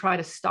actually try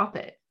to stop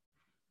it,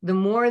 the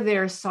more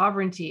their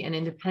sovereignty and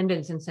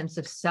independence and sense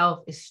of self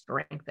is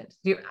strengthened.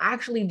 You're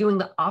actually doing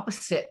the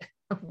opposite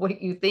of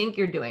what you think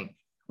you're doing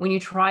when you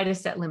try to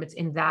set limits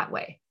in that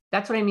way.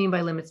 That's what I mean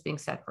by limits being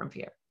set from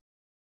fear.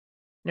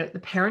 The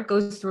parent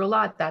goes through a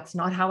lot. That's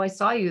not how I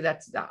saw you.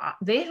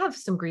 They have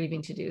some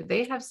grieving to do.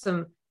 They have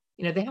some,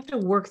 they have to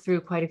work through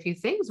quite a few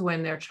things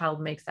when their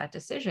child makes that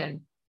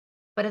decision.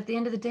 But at the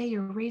end of the day,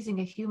 you're raising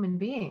a human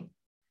being.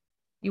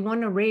 You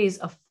want to raise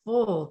a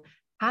full,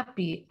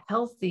 happy,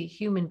 healthy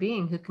human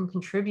being who can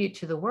contribute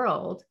to the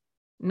world,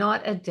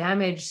 not a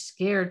damaged,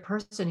 scared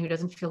person who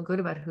doesn't feel good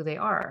about who they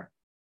are.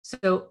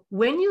 So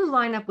when you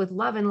line up with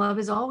love, and love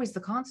is always the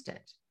constant,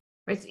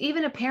 right? It's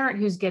even a parent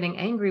who's getting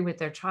angry with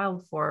their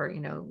child for,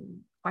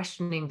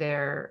 questioning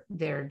their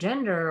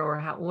gender or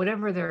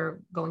whatever they're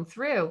going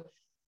through.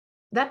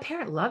 That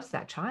parent loves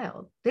that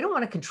child. They don't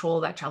want to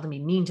control that child and be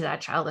mean to that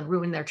child and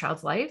ruin their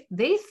child's life.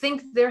 They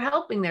think they're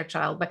helping their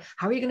child, but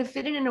how are you going to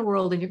fit in a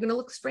world, and you're going to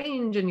look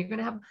strange, and you're going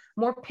to have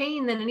more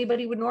pain than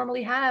anybody would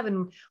normally have?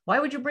 And why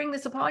would you bring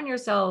this upon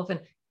yourself?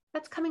 And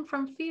that's coming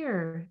from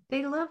fear.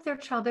 They love their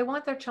child. They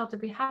want their child to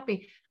be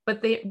happy,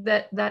 but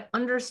that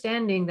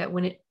understanding that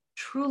when it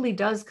truly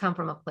does come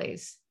from a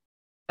place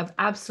of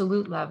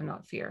absolute love,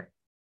 not fear,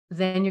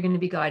 then you're going to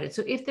be guided.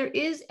 So if there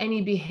is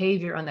any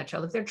behavior on that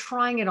child, if they're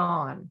trying it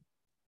on,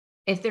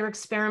 if they're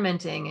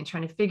experimenting and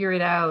trying to figure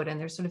it out, and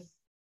they're sort of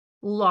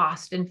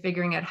lost in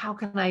figuring out, how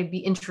can I be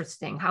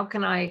interesting?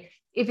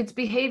 If it's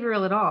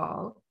behavioral at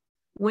all,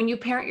 when you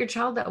parent your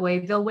child that way,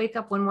 they'll wake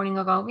up one morning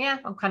and go, yeah,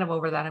 I'm kind of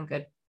over that. I'm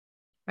good.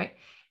 Right.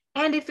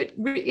 And if it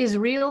is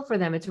real for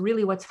them, it's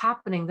really what's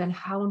happening, then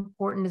how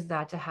important is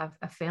that to have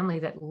a family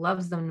that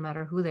loves them no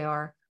matter who they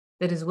are,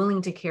 that is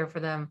willing to care for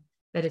them,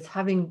 that is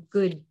having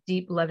good,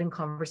 deep, loving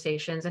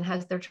conversations, and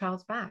has their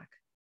child's back.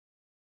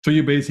 So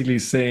you're basically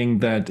saying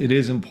that it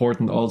is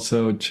important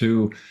also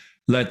to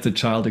let the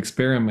child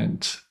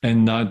experiment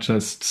and not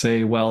just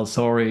say, well,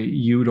 sorry,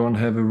 you don't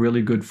have a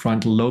really good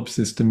frontal lobe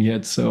system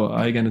yet, so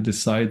I'm going to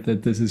decide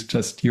that this is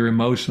just your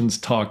emotions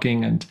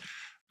talking, and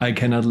I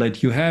cannot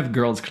let you have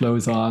girls'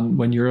 clothes on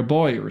when you're a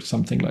boy, or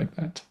something like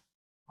that.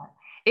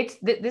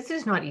 This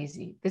is not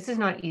easy. This is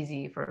not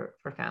easy for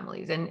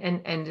families,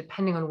 and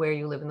depending on where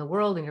you live in the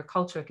world and your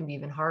culture, it can be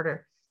even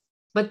harder.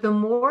 But the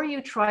more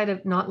you try to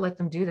not let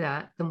them do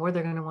that, the more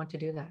they're going to want to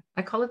do that.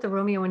 I call it the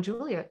Romeo and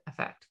Juliet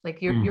effect.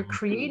 Like you're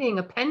creating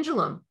a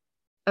pendulum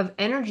of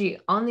energy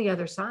on the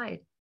other side.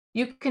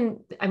 You can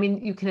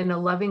in a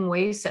loving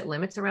way set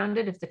limits around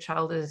it if the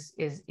child is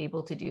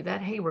able to do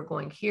that. Hey, we're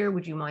going here.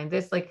 Would you mind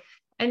this? Like,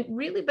 and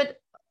really, but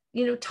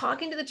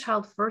talking to the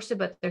child first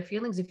about their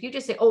feelings. If you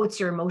just say, oh,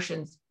 it's your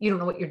emotions, you don't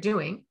know what you're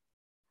doing,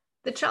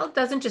 the child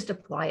doesn't just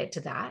apply it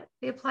to that.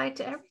 They apply it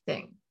to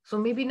everything. So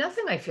maybe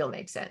nothing I feel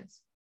makes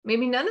sense.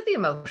 Maybe none of the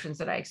emotions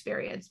that I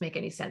experience make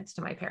any sense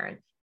to my parent,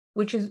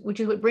 which is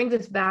what brings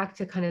us back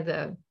to kind of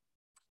the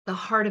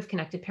heart of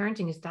connected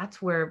parenting. Is that's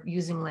where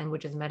using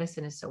language as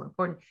medicine is so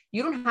important.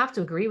 You don't have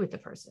to agree with the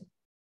person,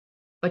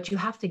 but you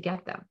have to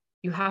get them.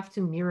 You have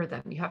to mirror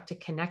them. You have to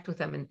connect with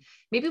them. And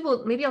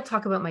maybe I'll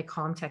talk about my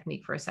calm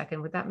technique for a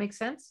second. Would that make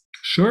sense?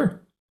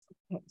 Sure.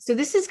 So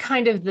this is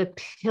kind of the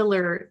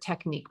pillar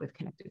technique with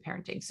connected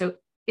parenting. So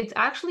it's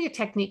actually a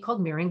technique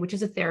called mirroring, which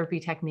is a therapy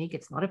technique.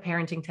 It's not a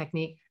parenting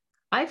technique.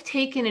 I've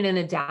taken it and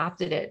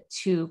adapted it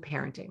to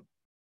parenting.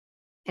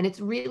 And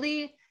it's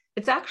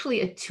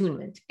actually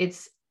attunement.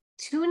 It's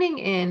tuning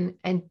in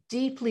and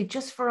deeply,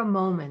 just for a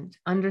moment,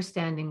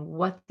 understanding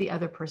what the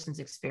other person's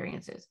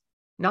experience is.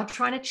 Not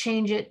trying to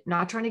change it,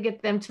 not trying to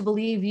get them to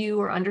believe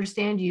you or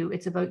understand you.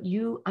 It's about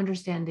you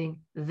understanding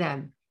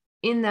them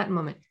in that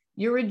moment.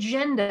 Your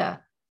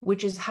agenda,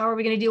 which is how are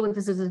we going to deal with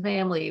this as a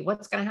family?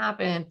 What's going to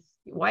happen?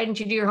 Why didn't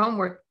you do your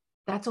homework?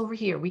 That's over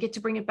here. We get to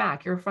bring it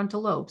back. You're a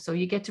frontal lobe, so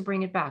you get to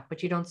bring it back,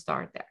 but you don't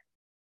start there.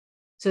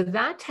 So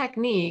that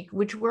technique,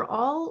 which we're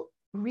all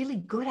really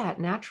good at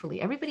naturally,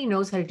 everybody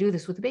knows how to do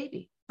this with a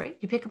baby, right?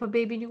 You pick up a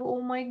baby and you go,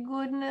 oh my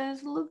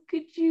goodness, look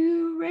at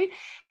you, right?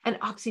 And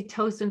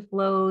oxytocin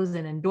flows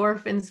and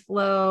endorphins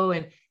flow.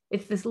 And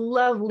it's this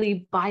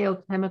lovely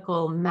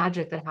biochemical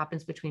magic that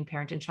happens between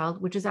parent and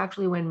child, which is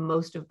actually when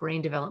most of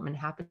brain development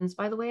happens,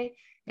 by the way.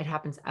 It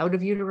happens out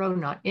of utero,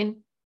 not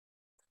in.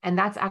 And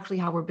that's actually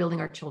how we're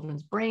building our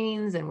children's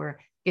brains, and we're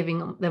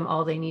giving them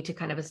all they need to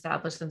kind of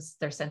establish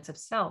their sense of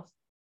self.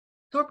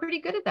 So we're pretty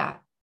good at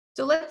that.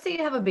 So let's say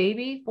you have a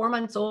baby, 4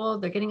 months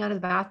old, they're getting out of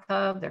the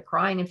bathtub, they're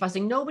crying and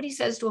fussing. Nobody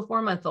says to a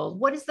 4-month-old,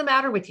 what is the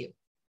matter with you?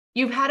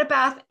 You've had a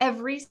bath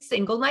every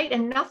single night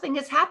and nothing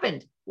has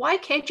happened. Why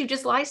can't you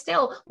just lie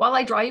still while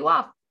I dry you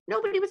off?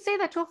 Nobody would say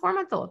that to a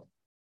 4-month-old.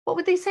 What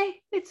would they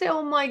say? They'd say,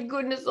 oh my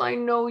goodness, I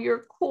know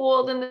you're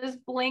cold and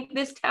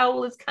this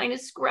towel is kind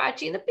of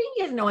scratchy. And the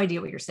baby has no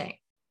idea what you're saying.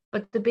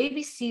 But the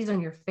baby sees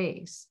on your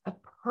face a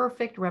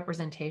perfect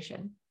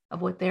representation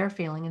of what they're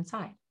feeling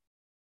inside.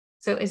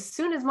 So as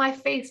soon as my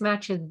face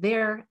matches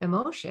their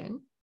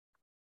emotion,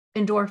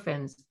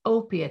 endorphins,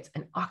 opiates,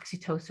 and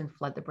oxytocin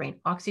flood the brain.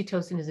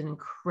 Oxytocin is an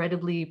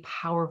incredibly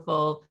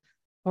powerful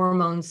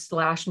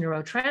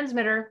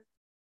hormone/neurotransmitter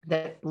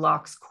that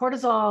blocks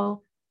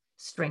cortisol,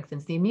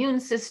 strengthens the immune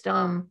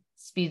system,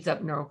 speeds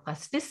up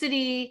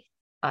neuroplasticity.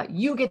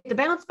 You get the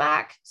bounce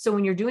back. So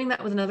when you're doing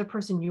that with another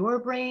person, your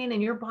brain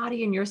and your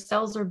body and your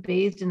cells are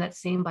bathed in that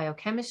same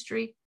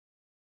biochemistry.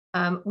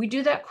 We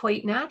do that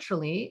quite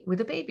naturally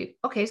with a baby.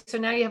 Okay, so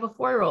now you have a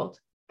 4-year-old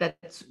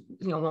that's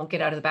won't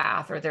get out of the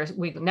bath, or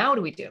now what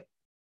do we do?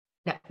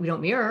 Now, we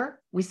don't mirror.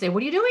 We say,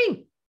 what are you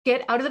doing?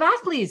 Get out of the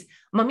bath, please.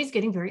 Mommy's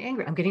getting very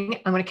angry. I'm going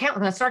to count.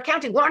 I'm going to start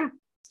counting. 1,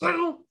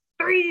 2,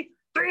 3,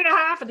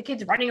 3.5. And the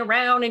kid's running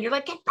around and you're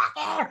like, get back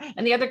there.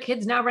 And the other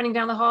kid's now running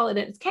down the hall and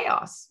it's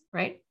chaos,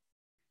 right?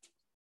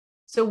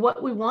 So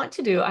what we want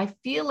to do, I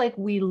feel like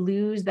we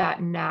lose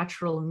that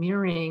natural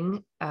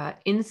mirroring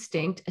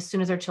instinct as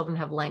soon as our children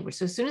have language.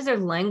 So as soon as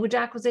there's language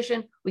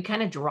acquisition, we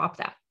kind of drop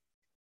that.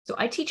 So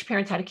I teach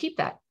parents how to keep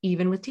that,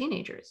 even with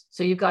teenagers.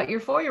 So you've got your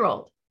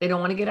 4-year-old. They don't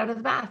want to get out of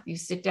the bath. You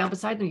sit down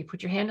beside them. You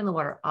put your hand in the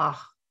water. Now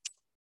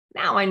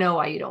I know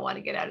why you don't want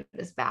to get out of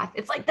this bath.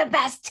 It's like the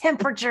best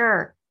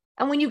temperature.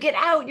 And when you get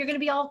out, you're going to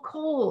be all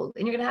cold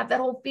and you're going to have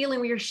that whole feeling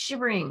where you're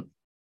shivering.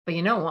 But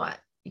you know what?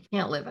 You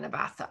can't live in a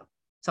bathtub.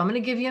 So I'm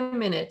going to give you a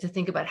minute to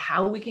think about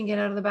how we can get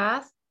out of the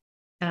bath.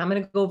 And I'm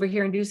going to go over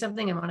here and do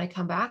something. And when I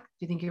come back, do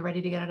you think you're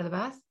ready to get out of the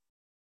bath?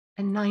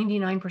 And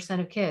 99%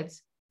 of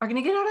kids are going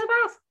to get out of the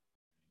bath.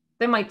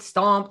 They might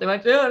stomp. They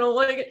might say, I don't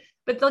like it.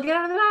 But they'll get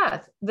out of the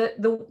bath.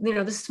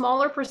 The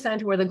smaller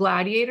percent where the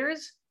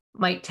gladiators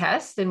might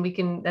test, and we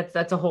can,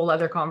 that's a whole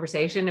other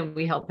conversation, and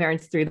we help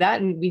parents through that,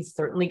 and we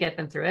certainly get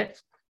them through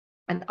it.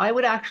 And I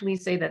would actually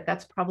say that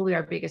that's probably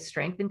our biggest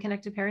strength in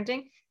connected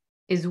parenting,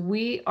 is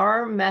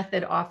our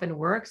method often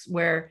works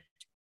where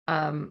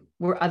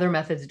other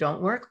methods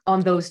don't work on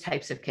those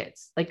types of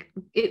kids. Like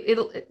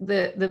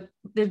the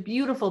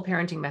beautiful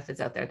parenting methods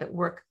out there that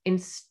work in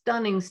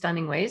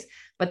stunning ways,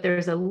 but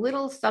there's a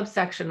little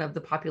subsection of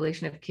the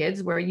population of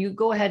kids where you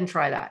go ahead and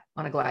try that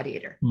on a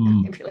gladiator.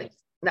 And be like,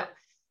 no,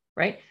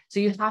 right? So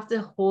you have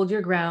to hold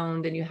your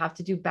ground, and you have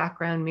to do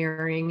background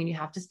mirroring, and you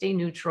have to stay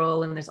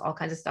neutral. And there's all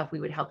kinds of stuff we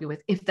would help you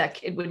with if that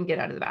kid wouldn't get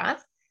out of the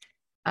bath.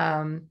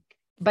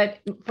 But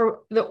for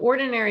the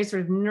ordinary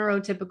sort of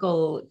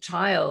neurotypical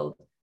child,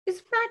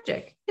 is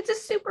magic. It's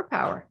a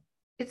superpower.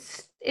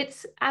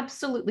 It's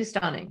absolutely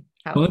stunning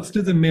how Well, it let's do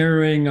works. the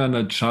mirroring on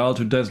a child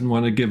who doesn't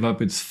want to give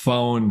up its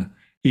phone,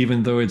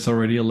 even though it's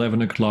already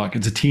 11 o'clock.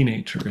 It's a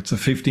teenager. It's a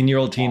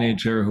 15-year-old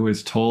teenager who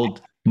is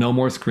told no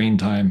more screen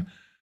time,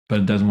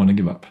 but doesn't want to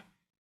give up.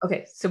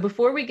 Okay, so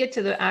before we get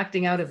to the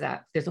acting out of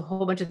that, there's a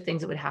whole bunch of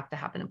things that would have to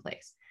happen in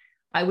place.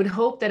 I would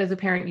hope that as a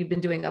parent, you've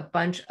been doing a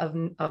bunch of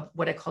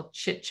what I call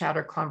chit chat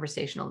or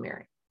conversational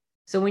mirroring.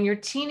 So when your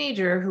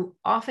teenager who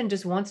often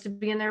just wants to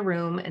be in their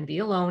room and be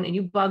alone and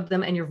you bug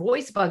them and your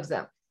voice bugs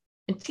them,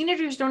 and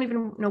teenagers don't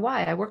even know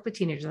why. I work with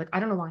teenagers, like, I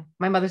don't know why.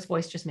 My mother's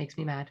voice just makes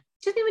me mad.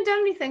 She hasn't even done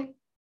anything,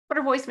 but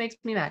her voice makes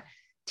me mad.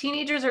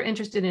 Teenagers are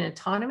interested in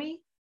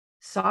autonomy,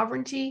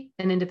 sovereignty,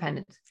 and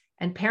independence.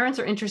 And parents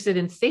are interested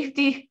in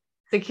safety,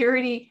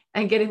 security,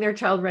 and getting their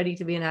child ready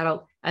to be an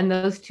adult. And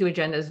those two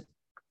agendas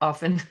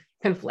often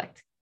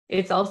conflict.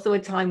 It's also a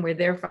time where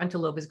their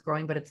frontal lobe is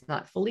growing, but it's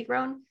not fully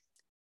grown.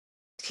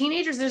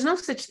 Teenagers, there's no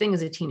such thing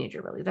as a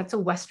teenager, really. That's a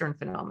Western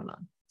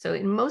phenomenon. So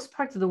in most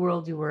parts of the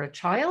world, you were a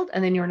child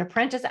and then you're an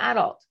apprentice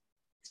adult.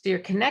 So you're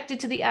connected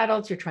to the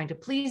adults, you're trying to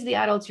please the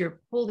adults,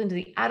 you're pulled into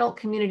the adult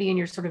community, and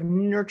you're sort of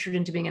nurtured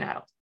into being an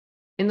adult.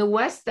 In the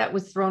West, that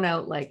was thrown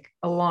out like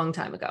a long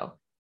time ago.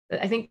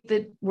 I think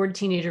the word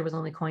teenager was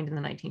only coined in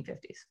the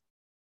 1950s.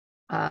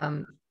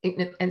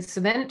 And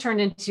so then it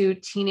turned into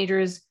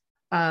teenagers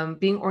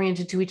being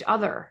oriented to each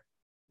other,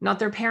 not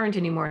their parent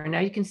anymore. And now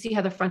you can see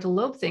how the frontal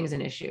lobe thing is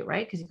an issue,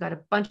 right? Because you've got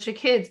a bunch of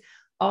kids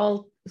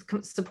all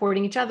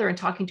supporting each other and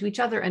talking to each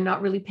other and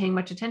not really paying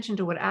much attention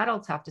to what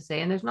adults have to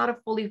say. And there's not a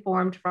fully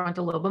formed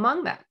frontal lobe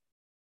among them,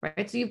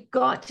 right? So you've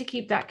got to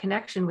keep that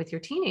connection with your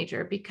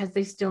teenager because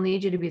they still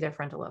need you to be their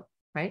frontal lobe,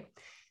 right?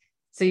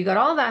 So you got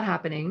all that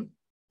happening.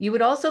 You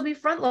would also be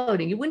front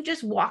loading. You wouldn't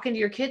just walk into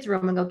your kid's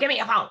room and go, give me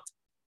a phone.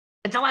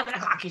 It's 11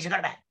 o'clock. You should go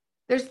to bed.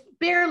 There's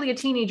barely a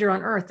teenager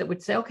on earth that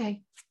would say,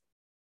 okay.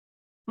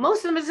 Most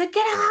of them is like,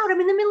 get out. I'm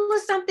in the middle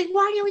of something.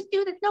 Why do you always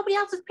do this? Nobody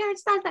else's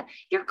parents does that.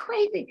 You're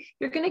crazy.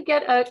 You're going to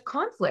get a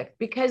conflict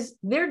because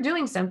they're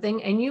doing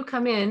something and you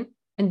come in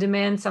and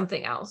demand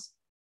something else.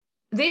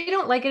 They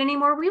don't like it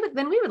anymore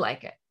than we would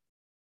like it,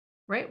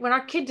 right? When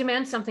our kid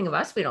demands something of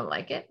us, we don't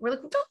like it. We're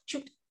like, don't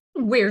you,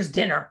 where's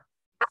dinner?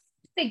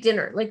 Say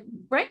dinner, like,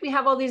 right? We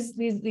have all these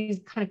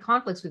kind of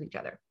conflicts with each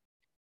other.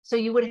 So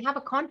you would have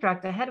a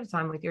contract ahead of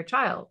time with your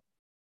child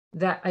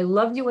that I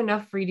love you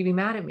enough for you to be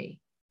mad at me,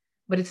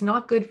 but it's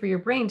not good for your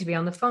brain to be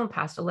on the phone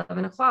past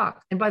 11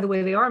 o'clock. And by the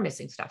way, they are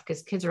missing stuff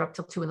because kids are up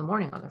till 2 a.m.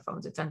 on their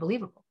phones. It's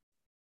unbelievable.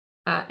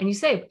 And you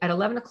say at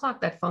 11 o'clock,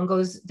 that phone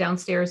goes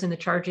downstairs in the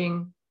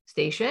charging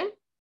station.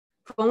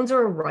 Phones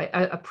are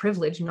a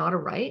privilege, not a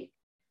right.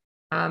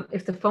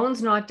 If the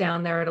phone's not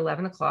down there at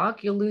 11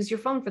 o'clock, you'll lose your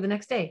phone for the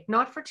next day,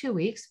 not for 2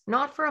 weeks,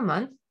 not for a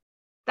month.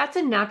 That's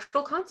a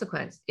natural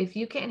consequence. If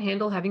you can't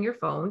handle having your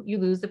phone, you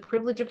lose the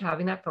privilege of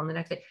having that phone the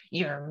next day.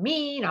 You're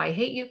mean. I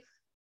hate you.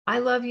 I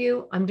love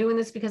you. I'm doing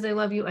this because I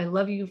love you. I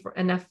love you for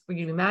enough for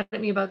you to be mad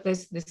at me about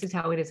this. This is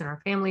how it is in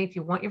our family. If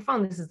you want your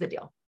phone, this is the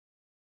deal.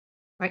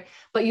 Right?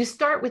 But you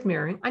start with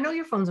mirroring. I know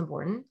your phone's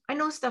important. I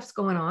know stuff's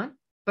going on,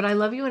 but I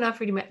love you enough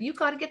for you to, you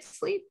got to get to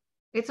sleep.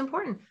 It's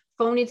important.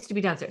 Phone needs to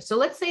be downstairs. So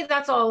let's say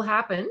that's all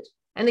happened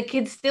and the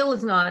kid still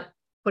is not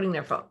putting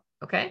their phone.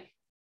 Okay.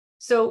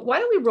 So why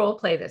don't we role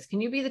play this?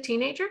 Can you be the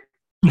teenager?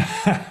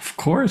 Of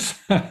course.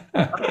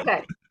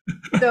 Okay.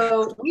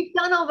 So we've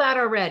done all that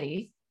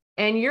already.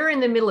 And you're in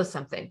the middle of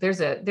something.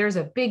 There's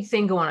a big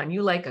thing going on.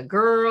 You like a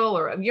girl,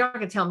 or you're not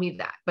going to tell me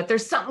that, but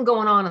there's something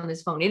going on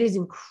this phone. It is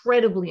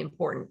incredibly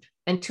important.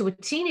 And to a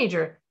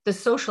teenager, the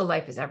social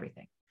life is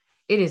everything.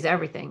 It is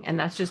everything. And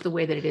that's just the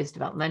way that it is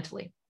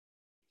developmentally.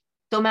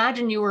 So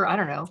imagine you were, I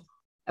don't know,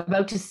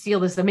 about to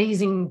seal this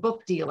amazing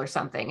book deal or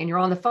something, and you're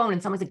on the phone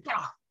and someone's like,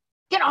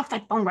 get off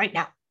that phone right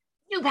now.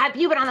 You've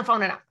been on the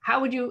phone enough. How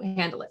would you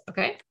handle it?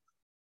 Okay.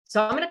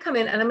 So I'm going to come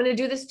in and I'm going to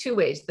do this 2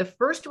 ways. The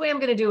first way I'm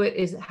going to do it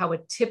is how a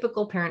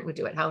typical parent would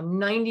do it, how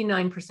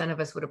 99% of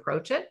us would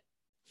approach it.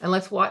 And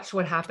let's watch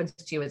what happens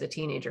to you as a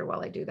teenager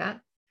while I do that.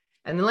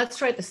 And then let's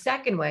try it the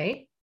second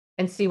way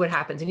and see what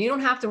happens. And you don't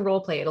have to role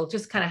play. It'll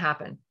just kind of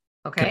happen.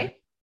 Okay.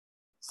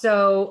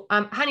 So,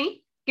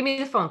 honey, give me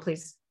the phone,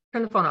 please.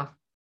 Turn the phone off.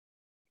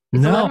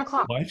 It's 11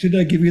 o'clock. Why should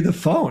I give you the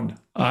phone?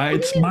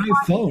 It's my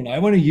phone. I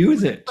want to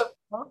use it.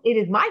 It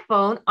is my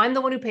phone. I'm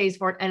the one who pays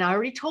for it. And I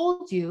already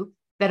told you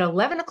that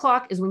 11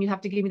 o'clock is when you have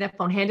to give me that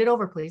phone. Hand it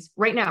over, please,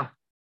 right now.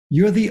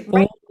 You're the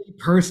only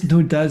person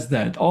who does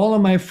that. All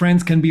of my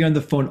friends can be on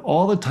the phone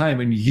all the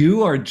time, and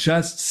you are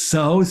just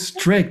so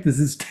strict. This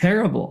is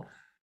terrible.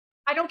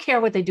 I don't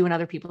care what they do in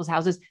other people's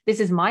houses.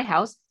 This is my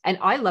house, and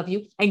I love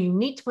you, and you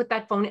need to put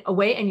that phone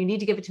away, and you need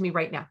to give it to me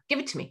right now. Give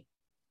it to me.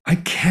 I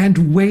can't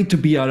wait to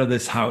be out of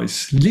this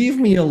house. Leave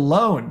me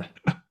alone.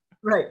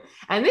 Right.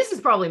 And this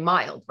is probably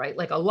mild, right?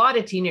 Like a lot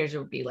of teenagers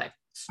would be like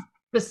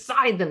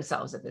beside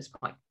themselves at this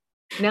point.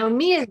 Now,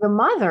 me as the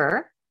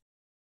mother,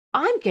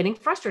 I'm getting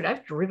frustrated.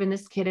 I've driven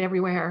this kid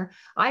everywhere.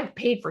 I've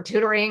paid for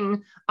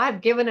tutoring.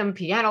 I've given him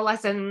piano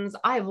lessons.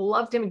 I've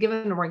loved him and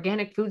given him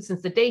organic food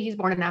since the day he's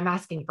born. And I'm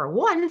asking for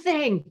one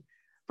thing.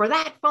 for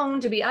that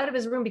phone to be out of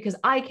his room because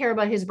I care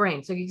about his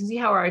brain. So you can see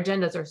how our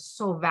agendas are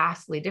so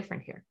vastly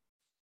different here.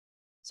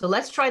 So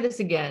let's try this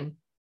again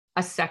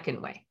a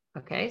second way.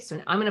 Okay, so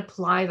I'm going to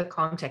apply the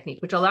calm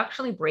technique, which I'll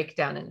actually break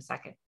down in a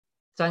second.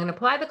 So I'm going to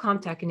apply the calm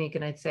technique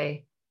and I'd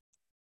say,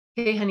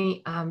 hey,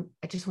 honey, I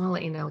just want to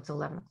let you know it's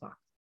 11 o'clock.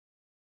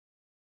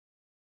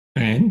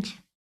 And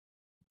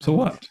so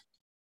what?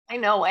 I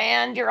know,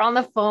 and you're on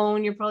the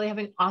phone. You're probably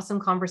having awesome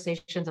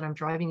conversations and I'm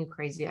driving you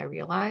crazy, I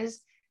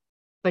realize.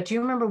 But do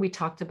you remember we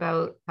talked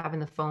about having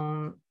the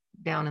phone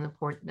down in the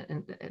port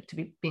and to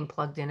be being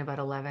plugged in about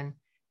 11?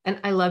 And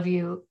I love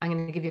you. I'm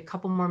going to give you a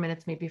couple more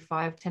minutes, maybe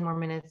 5-10 more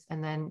minutes.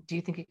 And then do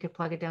you think you could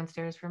plug it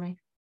downstairs for me?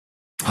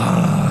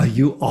 Ah,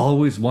 you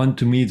always want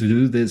me to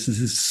do this. This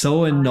is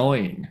so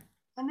annoying.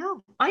 I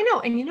know. I know.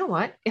 And you know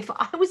what? If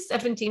I was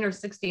 17 or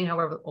 16,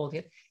 however old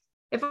you,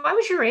 if I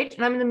was your age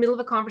and I'm in the middle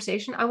of a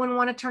conversation, I wouldn't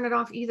want to turn it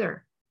off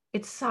either.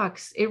 It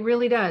sucks. It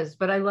really does.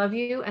 But I love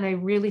you. And I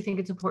really think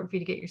it's important for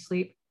you to get your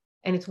sleep.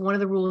 And it's one of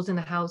the rules in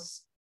the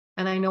house.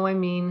 And I know I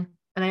mean,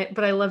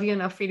 but I love you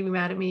enough for you to be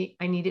mad at me.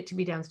 I need it to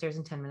be downstairs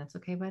in 10 minutes.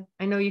 Okay, bud?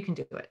 I know you can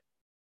do it.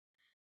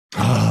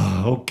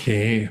 Ah,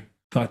 okay.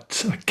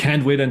 But I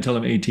can't wait until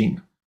I'm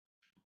 18.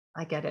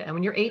 I get it. And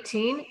when you're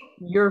 18,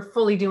 you're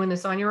fully doing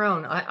this on your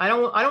own. I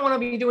don't want to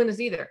be doing this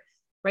either.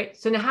 Right.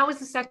 So now how is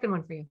the second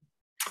one for you?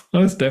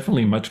 Oh, it's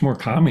definitely much more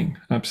calming.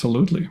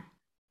 Absolutely.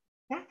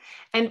 Yeah.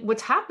 And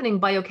what's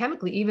happening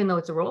biochemically, even though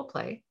it's a role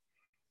play,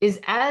 is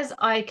as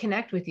I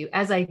connect with you,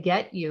 as I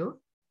get you,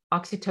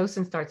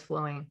 oxytocin starts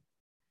flowing,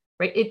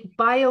 right? It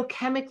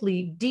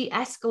biochemically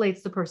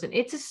de-escalates the person.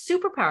 It's a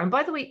superpower. And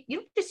by the way, you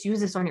don't just use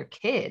this on your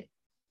kid.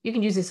 You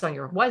can use this on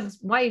your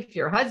wife,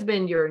 your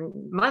husband, your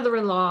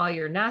mother-in-law,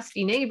 your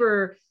nasty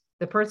neighbor,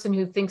 the person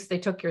who thinks they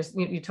took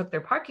you took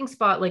their parking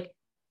spot. Like,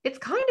 it's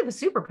kind of a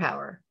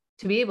superpower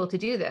to be able to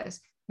do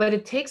this, but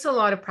it takes a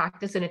lot of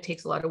practice and it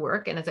takes a lot of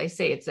work. And as I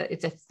say, it's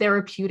a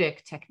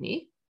therapeutic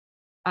technique.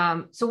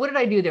 So what did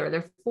I do there?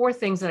 There are 4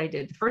 things that I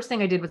did. The first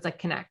thing I did was like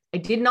connect. I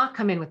did not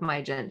come in with my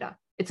agenda.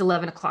 It's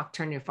 11 o'clock,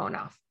 turn your phone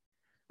off.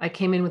 I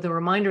came in with a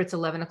reminder, it's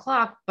 11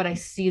 o'clock, but I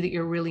see that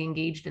you're really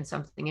engaged in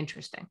something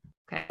interesting.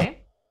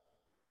 Okay.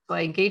 So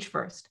I engaged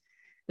first.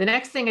 The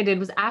next thing I did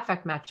was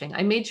affect matching.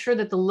 I made sure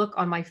that the look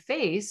on my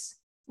face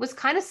was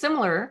kind of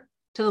similar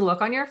to the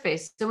look on your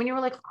face. So when you were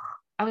like, oh,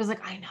 I was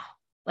like, I know,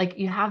 like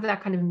you have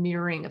that kind of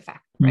mirroring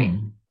effect, right?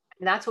 And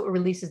that's what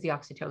releases the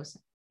oxytocin.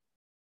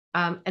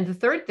 And the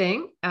third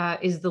thing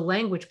is the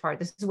language part.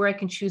 This is where I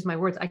can choose my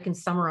words. I can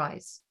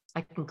summarize,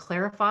 I can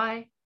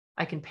clarify,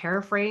 I can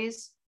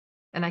paraphrase,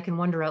 and I can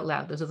wonder out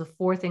loud. Those are the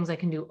 4 things I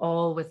can do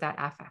all with that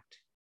affect,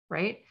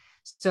 right?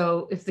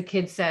 So if the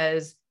kid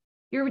says,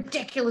 you're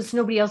ridiculous,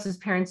 nobody else's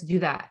parents do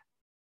that,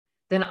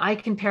 then I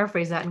can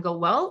paraphrase that and go,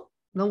 well,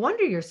 no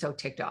wonder you're so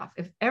ticked off.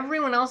 If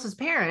everyone else's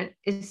parent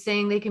is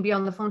saying they can be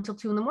on the phone till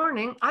 2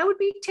 a.m, I would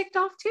be ticked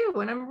off too.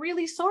 And I'm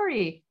really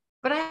sorry,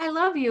 but I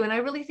love you. And I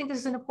really think this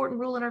is an important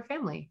rule in our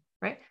family,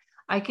 right?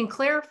 I can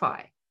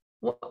clarify.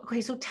 Well,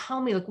 okay, so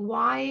tell me, like,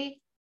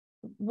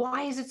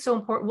 why is it so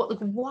important? Like,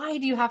 why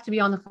do you have to be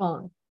on the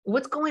phone?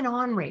 What's going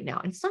on right now?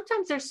 And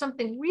sometimes there's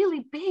something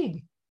really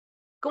big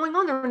going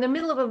on. They're in the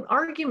middle of an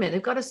argument.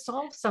 They've got to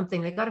solve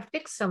something. They've got to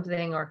fix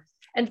something,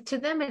 and to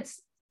them,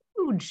 it's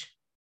huge.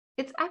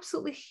 It's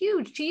absolutely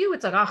huge. To you,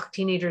 it's like, oh,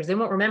 teenagers, they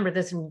won't remember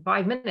this in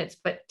 5 minutes.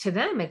 But to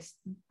them, it's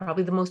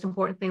probably the most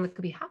important thing that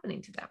could be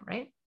happening to them,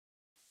 right?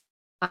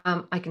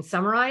 I can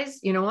summarize.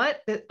 You know what?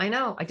 I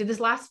know I did this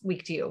last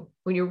week to you.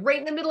 When you're right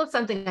in the middle of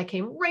something, I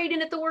came right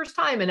in at the worst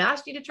time and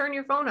asked you to turn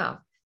your phone off.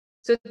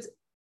 So it's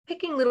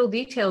picking little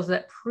details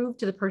that prove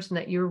to the person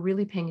that you're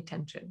really paying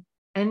attention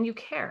and you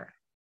care,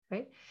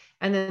 right?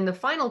 And then the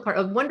final part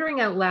of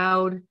wondering out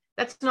loud,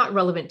 that's not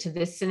relevant to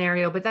this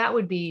scenario, but that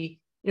would be,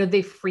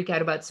 they freak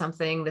out about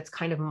something that's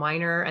kind of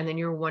minor. And then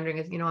you're wondering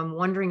if, I'm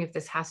wondering if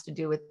this has to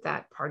do with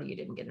that party you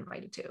didn't get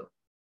invited to,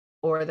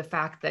 or the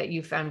fact that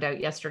you found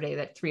out yesterday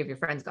that 3 of your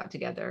friends got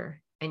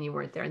together and you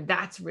weren't there. And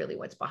that's really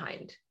what's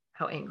behind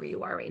how angry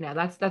you are right now.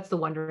 That's the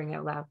wondering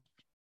out loud.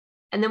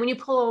 And then when you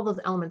pull all those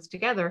elements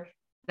together,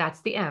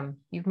 that's the M.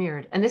 You've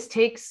mirrored. And this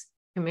takes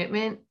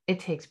commitment. It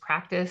takes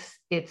practice.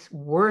 It's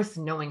worth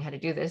knowing how to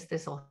do this.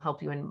 This will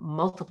help you in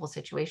multiple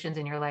situations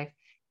in your life.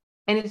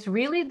 And it's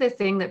really the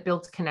thing that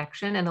builds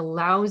connection and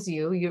allows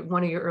you,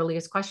 one of your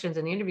earliest questions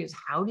in the interview is,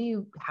 how do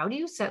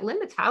you set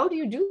limits? How do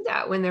you do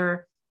that when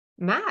they're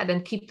mad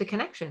and keep the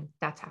connection?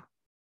 That's how.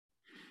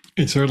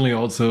 It certainly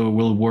also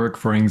will work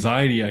for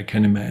anxiety, I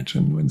can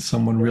imagine, when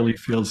someone really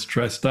feels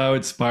stressed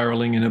out,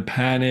 spiraling in a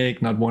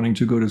panic, not wanting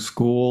to go to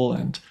school,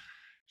 and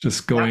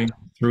just going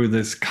through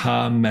this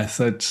calm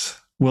method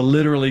will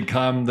literally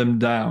calm them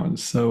down.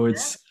 So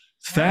it's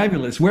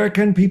fabulous. Where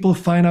can people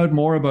find out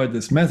more about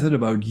this method,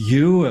 about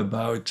you,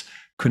 about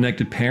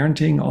connected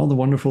parenting, all the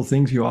wonderful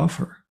things you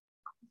offer?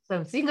 So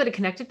you can go to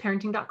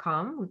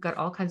connectedparenting.com. We've got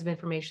all kinds of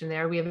information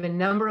there. We have a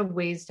number of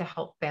ways to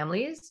help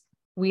families.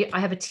 I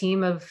have a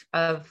team of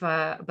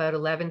about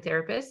 11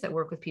 therapists that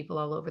work with people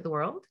all over the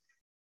world.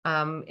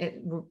 Some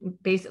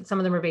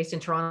of them are based in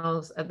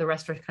Toronto. The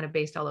rest are kind of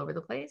based all over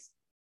the place.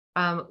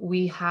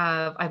 I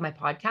have my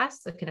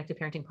podcast, the Connected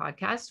Parenting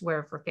podcast,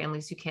 where for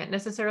families who can't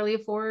necessarily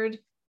afford,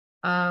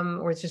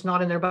 or it's just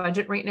not in their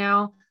budget right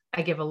now,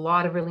 I give a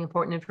lot of really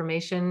important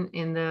information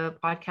in the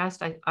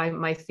podcast.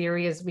 My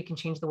theory is we can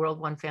change the world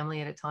one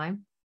family at a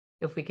time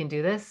if we can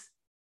do this.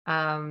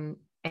 And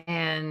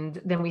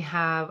then I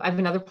have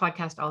another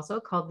podcast also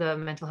called the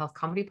Mental Health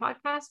Comedy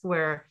Podcast,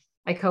 where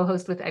I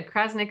co-host with Ed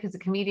Krasnick, who's a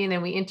comedian,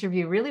 and we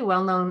interview really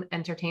well-known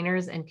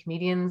entertainers and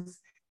comedians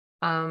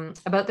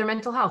about their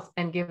mental health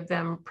and give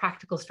them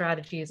practical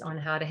strategies on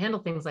how to handle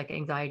things like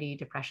anxiety,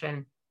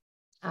 depression,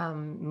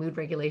 mood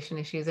regulation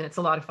issues. And it's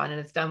a lot of fun, and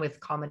it's done with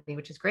comedy,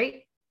 which is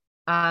great.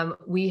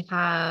 We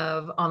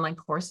have online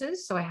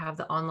courses. So I have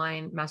the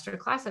online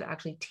masterclass that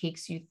actually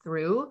takes you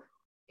through.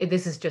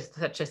 This is just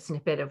such a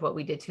snippet of what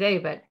we did today,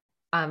 but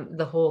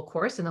the whole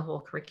course and the whole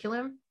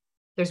curriculum.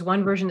 There's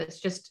one version that's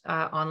just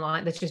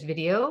online, that's just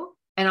video.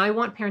 And I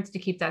want parents to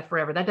keep that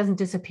forever. That doesn't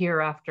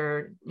disappear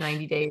after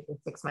 90 days or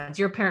 6 months.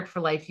 You're a parent for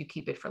life, you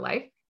keep it for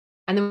life.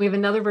 And then we have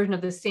another version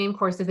of the same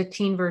course. There's a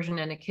teen version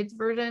and a kids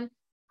version.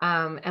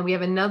 And we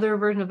have another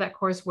version of that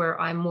course where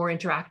I'm more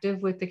interactive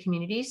with the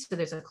community. So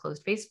there's a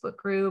closed Facebook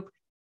group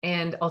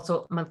and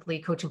also monthly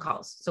coaching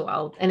calls.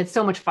 And it's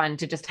so much fun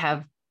to just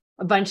have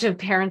a bunch of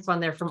parents on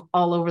there from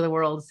all over the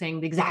world saying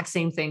the exact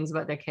same things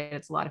about their kids.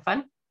 It's a lot of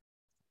fun.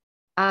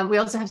 We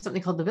also have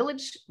something called The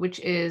Village, which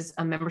is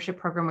a membership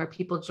program where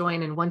people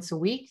join, and once a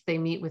week they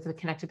meet with a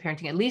connected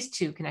parenting, at least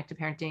 2 connected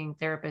parenting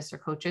therapists or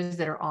coaches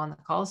that are on the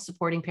calls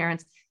supporting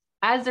parents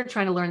as they're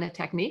trying to learn the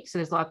technique. So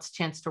there's lots of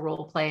chance to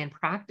role play and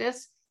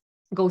practice,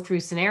 go through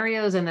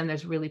scenarios, and then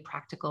there's really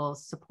practical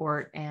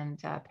support and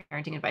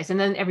parenting advice. And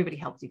then everybody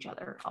helps each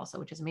other also,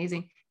 which is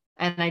amazing.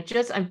 And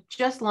I'm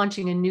just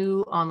launching a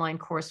new online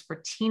course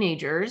for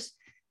teenagers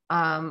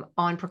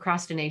on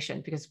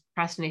procrastination, because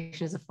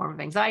procrastination is a form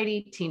of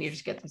anxiety.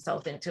 Teenagers get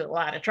themselves into a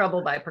lot of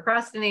trouble by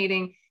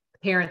procrastinating.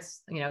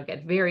 Parents,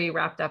 get very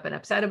wrapped up and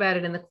upset about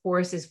it. And the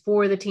course is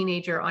for the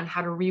teenager on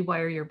how to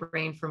rewire your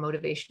brain for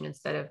motivation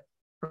instead of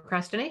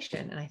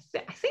procrastination. And I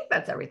think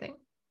that's everything.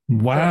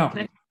 Wow.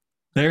 So,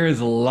 there is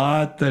a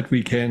lot that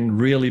we can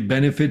really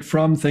benefit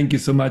from. Thank you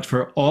so much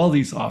for all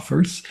these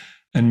offers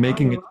and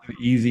making it so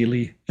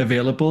easily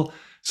available.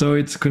 So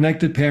it's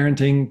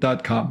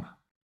connectedparenting.com.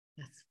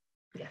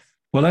 Yes.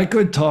 Well, I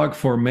could talk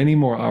for many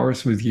more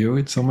hours with you.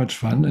 It's so much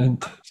fun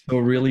and so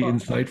really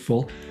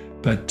insightful.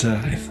 But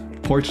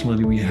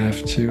fortunately, we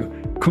have to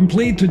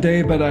complete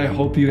today. But I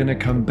hope you're going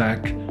to come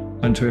back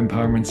onto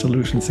Empowerment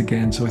Solutions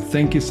again. So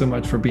thank you so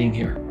much for being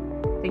here.